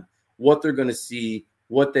time, what they're going to see,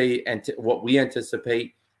 what we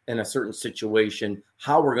anticipate in a certain situation,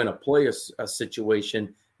 how we're going to play a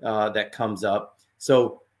situation that comes up.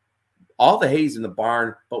 So all the hay's in the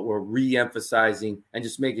barn, but we're re-emphasizing and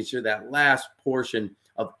just making sure that last portion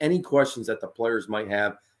of any questions that the players might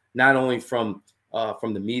have, not only from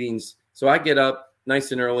the meetings. So I get up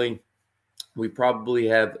nice and early. We probably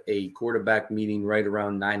have a quarterback meeting right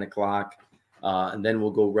around 9:00, and then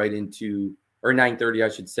we'll go right into, or 9:30, I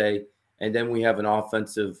should say, and then we have an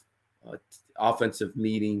offensive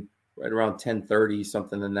meeting right around 10:30,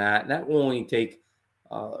 something like that. And that will only take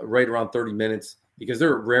right around 30 minutes because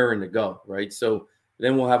they're raring to go, right? So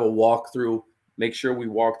then we'll have a walkthrough, make sure we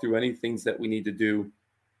walk through any things that we need to do,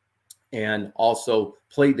 and also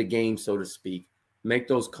play the game, so to speak. Make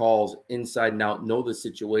those calls inside and out, know the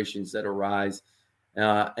situations that arise,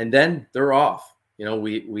 and then they're off. You know,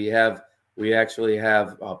 we actually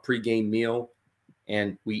have a pregame meal,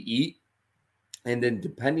 and we eat, and then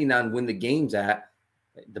depending on when the game's at,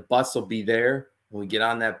 the bus will be there, and we get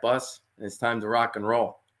on that bus, and it's time to rock and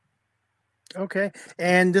roll. Okay,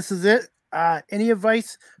 and this is it. Any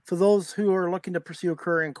advice for those who are looking to pursue a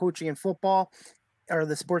career in coaching and football or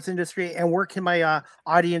the sports industry, and where can my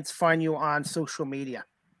audience find you on social media?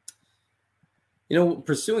 You know,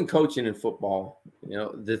 pursuing coaching in football, you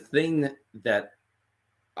know, the thing that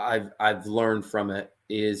I've learned from it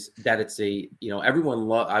is that it's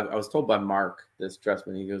everyone I was told by Mark, this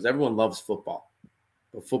Trustman, he goes, everyone loves football,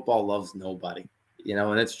 but football loves nobody, you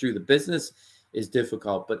know, and that's true. The business is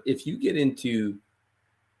difficult, but if you get into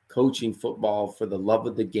coaching football for the love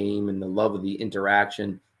of the game and the love of the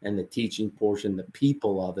interaction and the teaching portion, the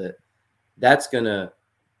people of it, that's gonna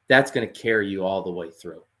carry you all the way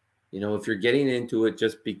through. You know, if you're getting into it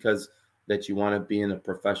just because that you want to be in a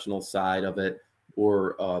professional side of it,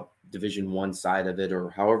 or Division I side of it, or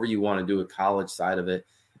however you want to do a college side of it,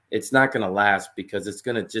 it's not going to last because it's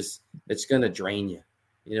going to drain you.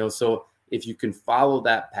 You know, so if you can follow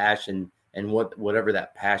that passion and whatever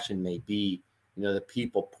that passion may be, you know, the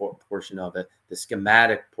people portion of it, the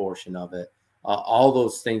schematic portion of it, all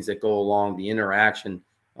those things that go along, the interaction,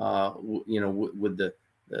 with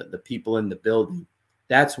the people in the building,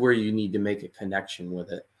 that's where you need to make a connection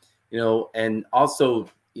with it, you know. And also,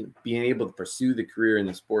 you know, being able to pursue the career in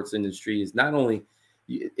the sports industry is not only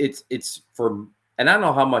it's for, and I don't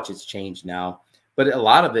know how much it's changed now, but a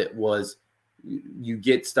lot of it was you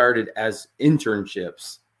get started as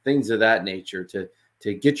internships, things of that nature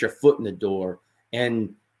to get your foot in the door.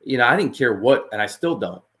 And, you know, I didn't care what, and I still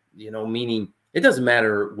don't, you know, meaning it doesn't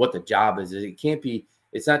matter what the job is.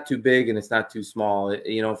 It's not too big and it's not too small. It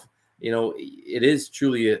is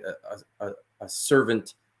truly a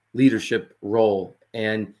servant leadership role.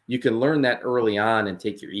 And you can learn that early on and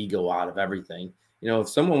take your ego out of everything. You know, if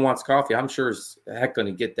someone wants coffee, I'm sure as heck going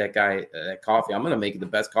to get that guy that coffee. I'm going to make it the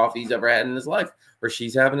best coffee he's ever had in his life, or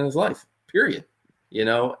she's having in his life, period. You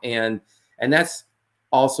know, and that's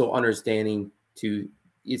also understanding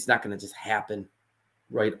it's not going to just happen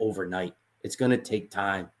right overnight. It's going to take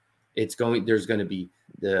time. There's going to be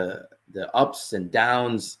the ups and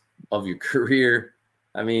downs of your career.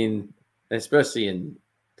 I mean, especially in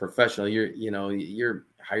professional, you're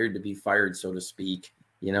hired to be fired, so to speak,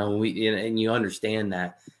 you know, and you understand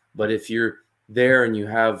that. But if you're there and you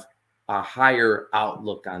have a higher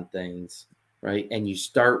outlook on things, right, and you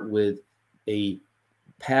start with a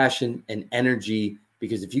passion and energy,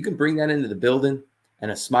 because if you can bring that into the building and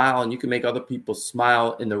a smile, and you can make other people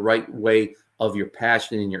smile in the right way of your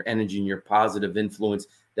passion and your energy and your positive influence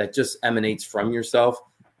that just emanates from yourself,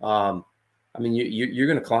 I mean, you're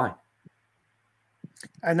going to climb.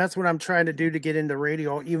 And that's what I'm trying to do to get into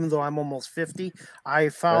radio. Even though I'm almost 50, I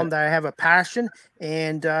found that I have a passion,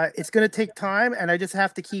 and it's going to take time, and I just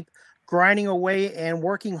have to keep grinding away and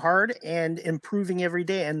working hard and improving every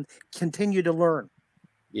day and continue to learn.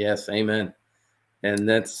 Yes, amen. And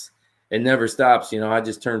it never stops. You know, I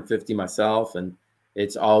just turned 50 myself, and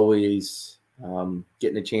it's always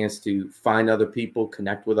getting a chance to find other people,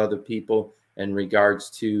 connect with other people in regards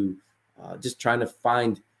to just trying to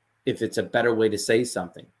find if it's a better way to say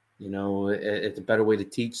something, you know, it's a better way to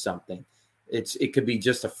teach something. It could be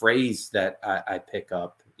just a phrase that I pick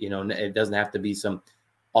up, you know, it doesn't have to be some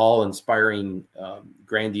all-inspiring,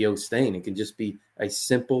 grandiose thing. It can just be a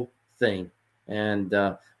simple thing. And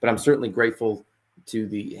but I'm certainly grateful to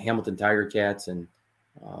the Hamilton Tiger Cats and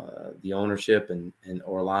the ownership and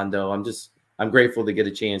Orlando. I'm grateful to get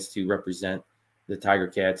a chance to represent the Tiger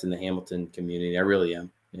Cats in the Hamilton community. I really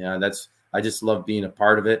am. Yeah, I just love being a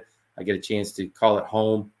part of it. I get a chance to call it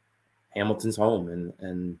home, Hamilton's home,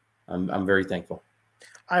 and I'm very thankful.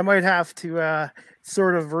 I might have to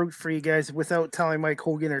sort of root for you guys without telling Mike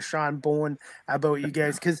Hogan or Sean Bowen about you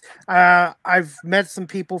guys, because I've met some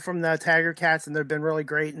people from the Tiger Cats and they've been really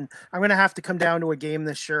great. And I'm going to have to come down to a game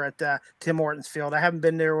this year at Tim Hortons Field. I haven't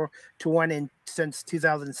been there to one since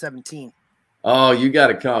 2017. Oh, you got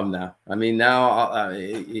to come now. I mean, now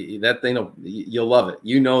that thing, you'll love it.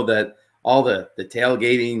 You know that all the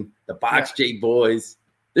tailgating, the Box J boys,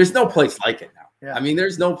 there's no place like it now. Yeah. I mean,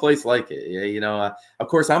 there's no place like it. You know, of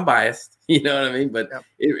course, I'm biased. You know what I mean? But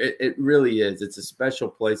it really is. It's a special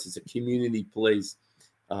place. It's a community place,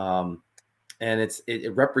 and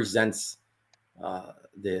it represents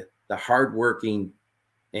the hardworking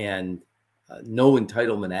and no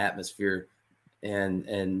entitlement atmosphere.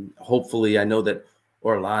 And hopefully, I know that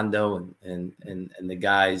Orlando and the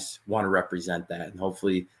guys want to represent that, and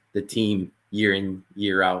hopefully, the team year in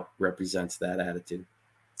year out represents that attitude.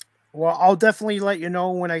 Well, I'll definitely let you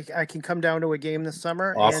know when I can come down to a game this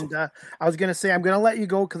summer. Awesome. And I was going to say, I'm going to let you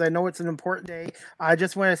go because I know it's an important day. I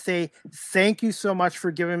just want to say thank you so much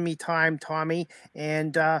for giving me time, Tommy.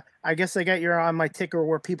 And I guess I got you on my ticker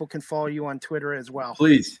where people can follow you on Twitter as well.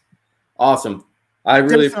 Please. Awesome. I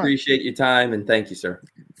really appreciate your time, and thank you, sir.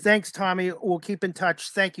 Thanks, Tommy. We'll keep in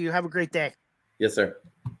touch. Thank you. Have a great day. Yes, sir.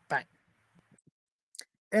 Bye.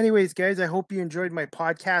 Anyways, guys, I hope you enjoyed my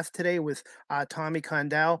podcast today with Tommy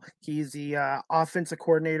Condell. He's the offensive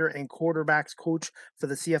coordinator and quarterbacks coach for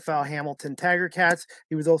the CFL Hamilton Tiger Cats.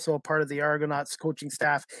 He was also a part of the Argonauts coaching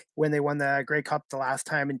staff when they won the Grey Cup the last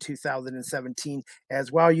time in 2017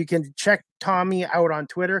 as well. You can check Tommy out on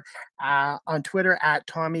Twitter at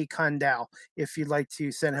Tommy Condell if you'd like to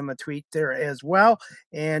send him a tweet there as well.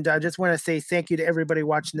 And I just want to say thank you to everybody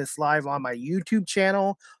watching this live on my YouTube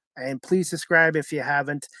channel. And please subscribe if you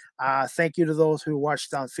haven't. Thank you to those who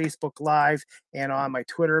watched on Facebook Live and on my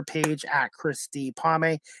Twitter page at Chris D.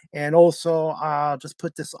 Pame. And also, I'll just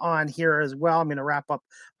put this on here as well. I'm going to wrap up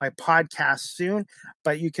my podcast soon,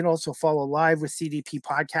 but you can also follow Live with CDP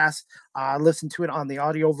Podcast. Listen to it on the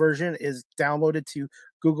audio version is downloaded to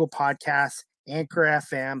Google Podcasts, Anchor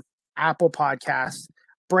FM, Apple Podcasts,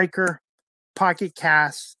 Breaker, Pocket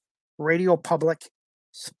Casts, Radio Public,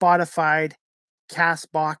 Spotify,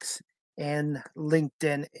 Castbox, and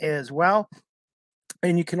LinkedIn as well.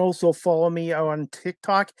 And you can also follow me on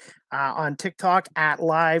TikTok at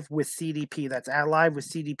Live with CDP. That's at Live with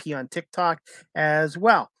CDP on TikTok as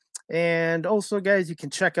well. And also, guys, you can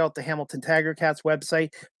check out the Hamilton Tiger Cats website,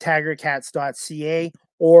 tigercats.ca,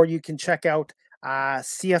 or you can check out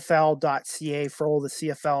CFL.ca for all the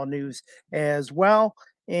CFL news as well.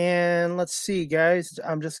 And let's see, guys,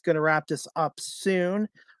 I'm just going to wrap this up soon.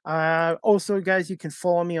 Also, guys, you can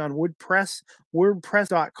follow me on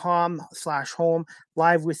wordpress.com/home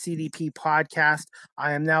Live with CDP podcast.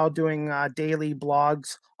 I am now doing daily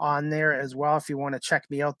blogs on there as well if you want to check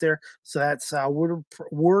me out there. So that's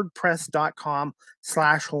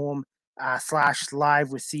wordpress.com/home /Live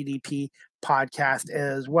with CDP podcast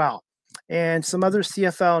as well. And some other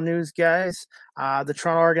CFL news, guys. The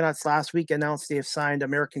Toronto Argonauts last week announced they have signed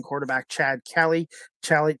American quarterback Chad Kelly.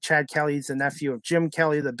 Chad Kelly is the nephew of Jim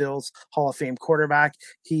Kelly, the Bills Hall of Fame quarterback.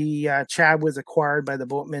 Chad was acquired by the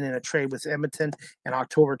Boatmen in a trade with Edmonton in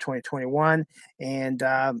October 2021. And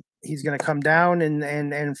he's going to come down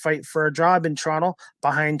and fight for a job in Toronto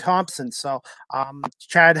behind Thompson. So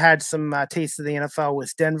Chad had some taste of the NFL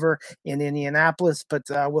with Denver and Indianapolis, but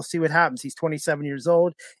we'll see what happens. He's 27 years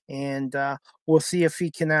old, and we'll see if he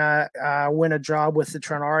can win a job with the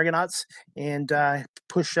Toronto Argonauts and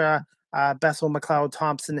push Bethel McLeod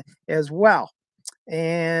Thompson as well.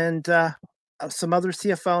 And some other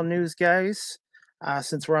CFL news, guys.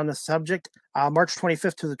 Since we're on the subject, March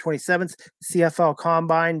 25th to the 27th, CFL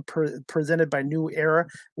Combine presented by New Era,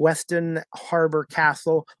 Weston Harbor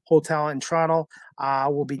Castle Hotel in Toronto.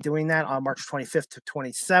 We'll be doing that on March 25th to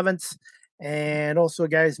 27th. And also,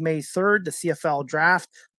 guys, May 3rd, the CFL draft.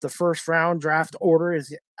 The first round draft order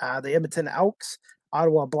is the Edmonton Elks,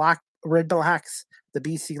 Ottawa Red Blacks, the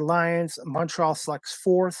BC Lions, Montreal selects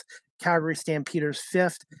 4th, Calgary Stampeders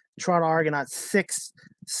 5th, Toronto Argonauts 6th,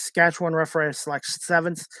 Saskatchewan Roughriders selects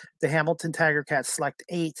 7th, the Hamilton Tiger Cats select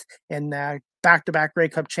 8th, and back-to-back Grey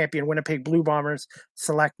Cup champion Winnipeg Blue Bombers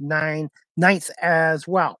select 9th as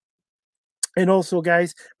well. And also,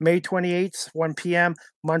 guys, May 28th, 1 p.m.,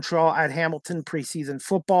 Montreal at Hamilton preseason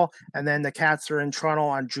football. And then the Cats are in Toronto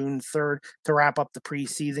on June 3rd to wrap up the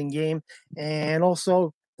preseason game. And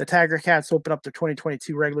also, the Tiger Cats open up the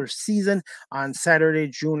 2022 regular season on Saturday,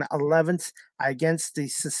 June 11th against the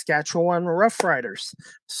Saskatchewan Roughriders.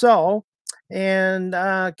 So, and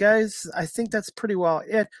guys, I think that's pretty well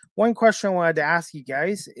it. One question I wanted to ask you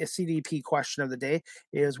guys, a CDP question of the day,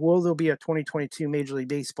 is will there be a 2022 Major League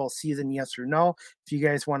Baseball season, yes or no? If you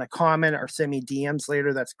guys want to comment or send me DMs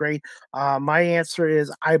later, that's great. My answer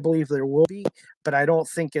is I believe there will be, but I don't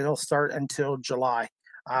think it'll start until July.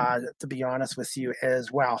 To be honest with you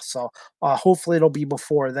as well. So hopefully it'll be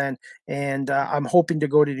before then. And I'm hoping to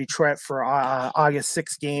go to Detroit for August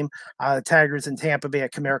 6th game. The Tigers in Tampa Bay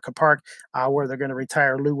at Comerica Park, where they're going to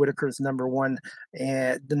retire Lou Whitaker's number one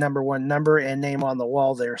number and name on the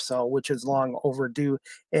wall there. So which is long overdue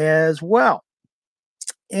as well.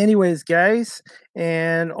 Anyways, guys,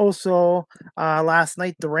 and also last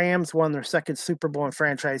night the Rams won their second Super Bowl in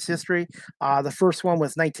franchise history. The first one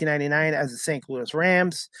was 1999 as the St. Louis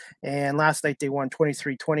Rams, and last night they won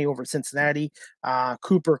 23-20 over Cincinnati.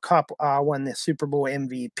 Cooper Kupp won the Super Bowl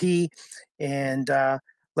MVP, and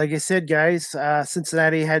like I said, guys,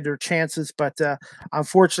 Cincinnati had their chances, but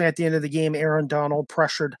unfortunately, at the end of the game, Aaron Donald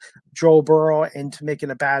pressured Joe Burrow into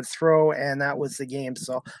making a bad throw, and that was the game.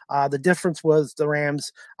 So the difference was the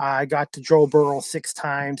Rams got to Joe Burrow 6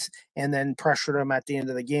 times and then pressured him at the end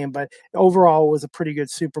of the game. But overall, it was a pretty good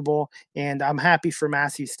Super Bowl, and I'm happy for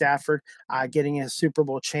Matthew Stafford getting his Super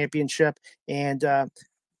Bowl championship. And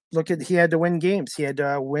he had to win games. He had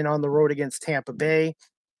to win on the road against Tampa Bay.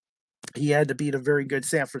 He had to beat a very good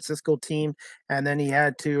San Francisco team, and then he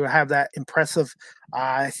had to have that impressive,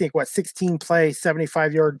 16-play,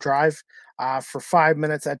 75-yard drive for 5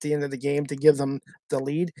 minutes at the end of the game to give them the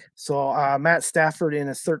lead. So Matt Stafford, in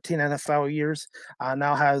his 13 NFL years,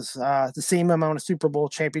 now has the same amount of Super Bowl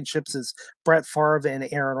championships as Brett Favre and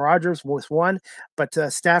Aaron Rodgers with one. But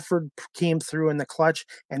Stafford came through in the clutch,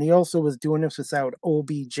 and he also was doing this without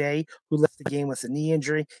OBJ, who left the game with a knee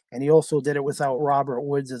injury, and he also did it without Robert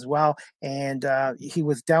Woods as well. And he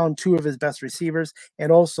was down 2 of his best receivers,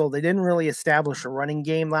 and also they didn't really establish a running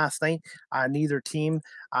game last night, neither team.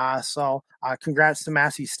 So congrats to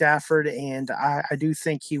Matthew Stafford, and I do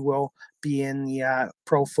think he will be in the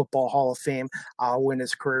Pro Football Hall of Fame when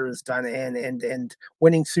his career is done, and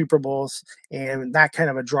winning Super Bowls and that kind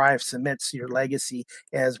of a drive cements your legacy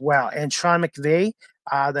as well. And Sean McVay,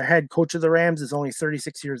 the head coach of the Rams, is only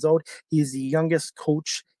 36 years old. He's the youngest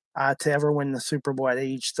coach to ever win the Super Bowl at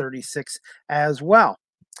age 36 as well.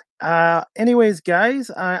 Anyways,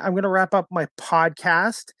 guys, I'm going to wrap up my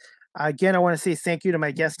podcast. Again, I want to say thank you to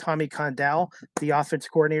my guest, Tommy Condell, the offense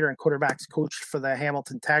coordinator and quarterbacks coach for the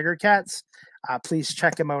Hamilton Tiger Cats. Please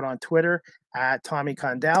check him out on Twitter at Tommy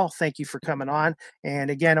Condell. Thank you for coming on. And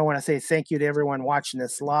again, I want to say thank you to everyone watching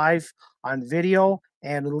this live on video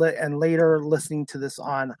and later listening to this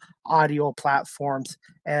on audio platforms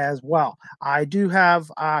as well. I do have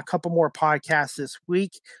a couple more podcasts this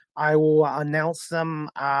week. I will announce them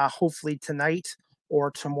hopefully tonight or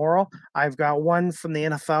tomorrow. I've got one from the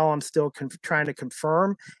NFL I'm still trying to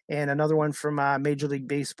confirm, and another one from Major League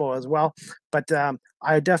Baseball as well. But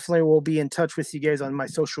I definitely will be in touch with you guys on my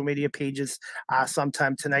social media pages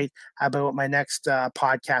sometime tonight about my next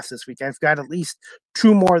podcast this week. I've got at least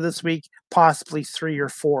 2 more this week, possibly 3 or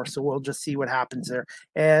 4. So we'll just see what happens there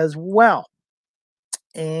as well.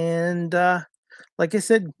 And like I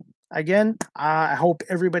said, again, I hope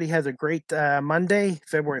everybody has a great Monday,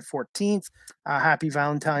 February 14th. Happy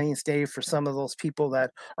Valentine's Day for some of those people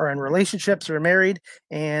that are in relationships or married.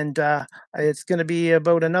 And it's going to be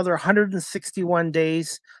about another 161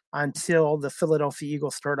 days until the Philadelphia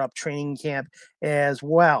Eagles start up training camp as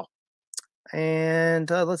well. And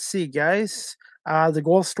let's see, guys. The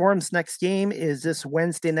Guelph Storm's next game is this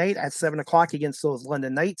Wednesday night at 7:00 against those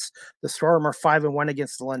London Knights. The Storm are 5-1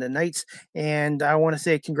 against the London Knights. And I want to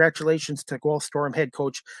say congratulations to Guelph Storm head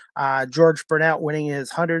coach George Burnett, winning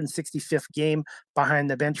his 165th game behind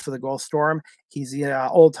the bench for the Guelph Storm. He's the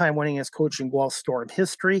all-time winningest coach in Guelph Storm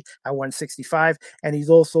history at 165. And he's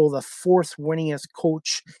also the 4th winningest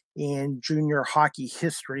coach in junior hockey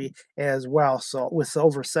history as well. So with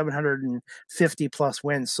over 750 plus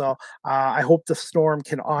wins. So I hope the Storm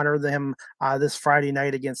can honor them this Friday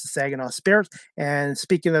night against the Saginaw Spirits. And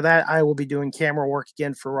speaking of that, I will be doing camera work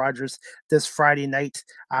again for Rogers this Friday night,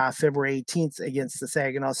 February 18th against the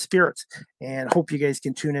Saginaw Spirits. And hope you guys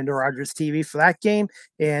can tune into Rogers TV for that game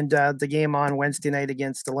and the game on Wednesday night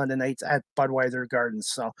against the London Knights at Budweiser Gardens.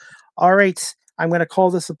 So, all right. I'm going to call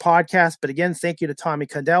this a podcast. But again, thank you to Tommy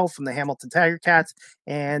Condell from the Hamilton Tiger Cats.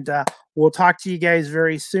 And we'll talk to you guys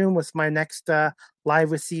very soon with my next Live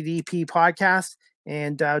with CDP podcast.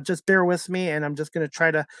 And just bear with me. And I'm just going to try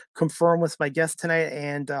to confirm with my guest tonight.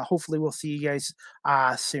 And hopefully we'll see you guys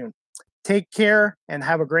soon. Take care and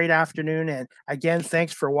have a great afternoon. And again,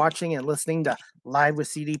 thanks for watching and listening to Live with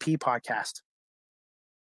CDP podcast.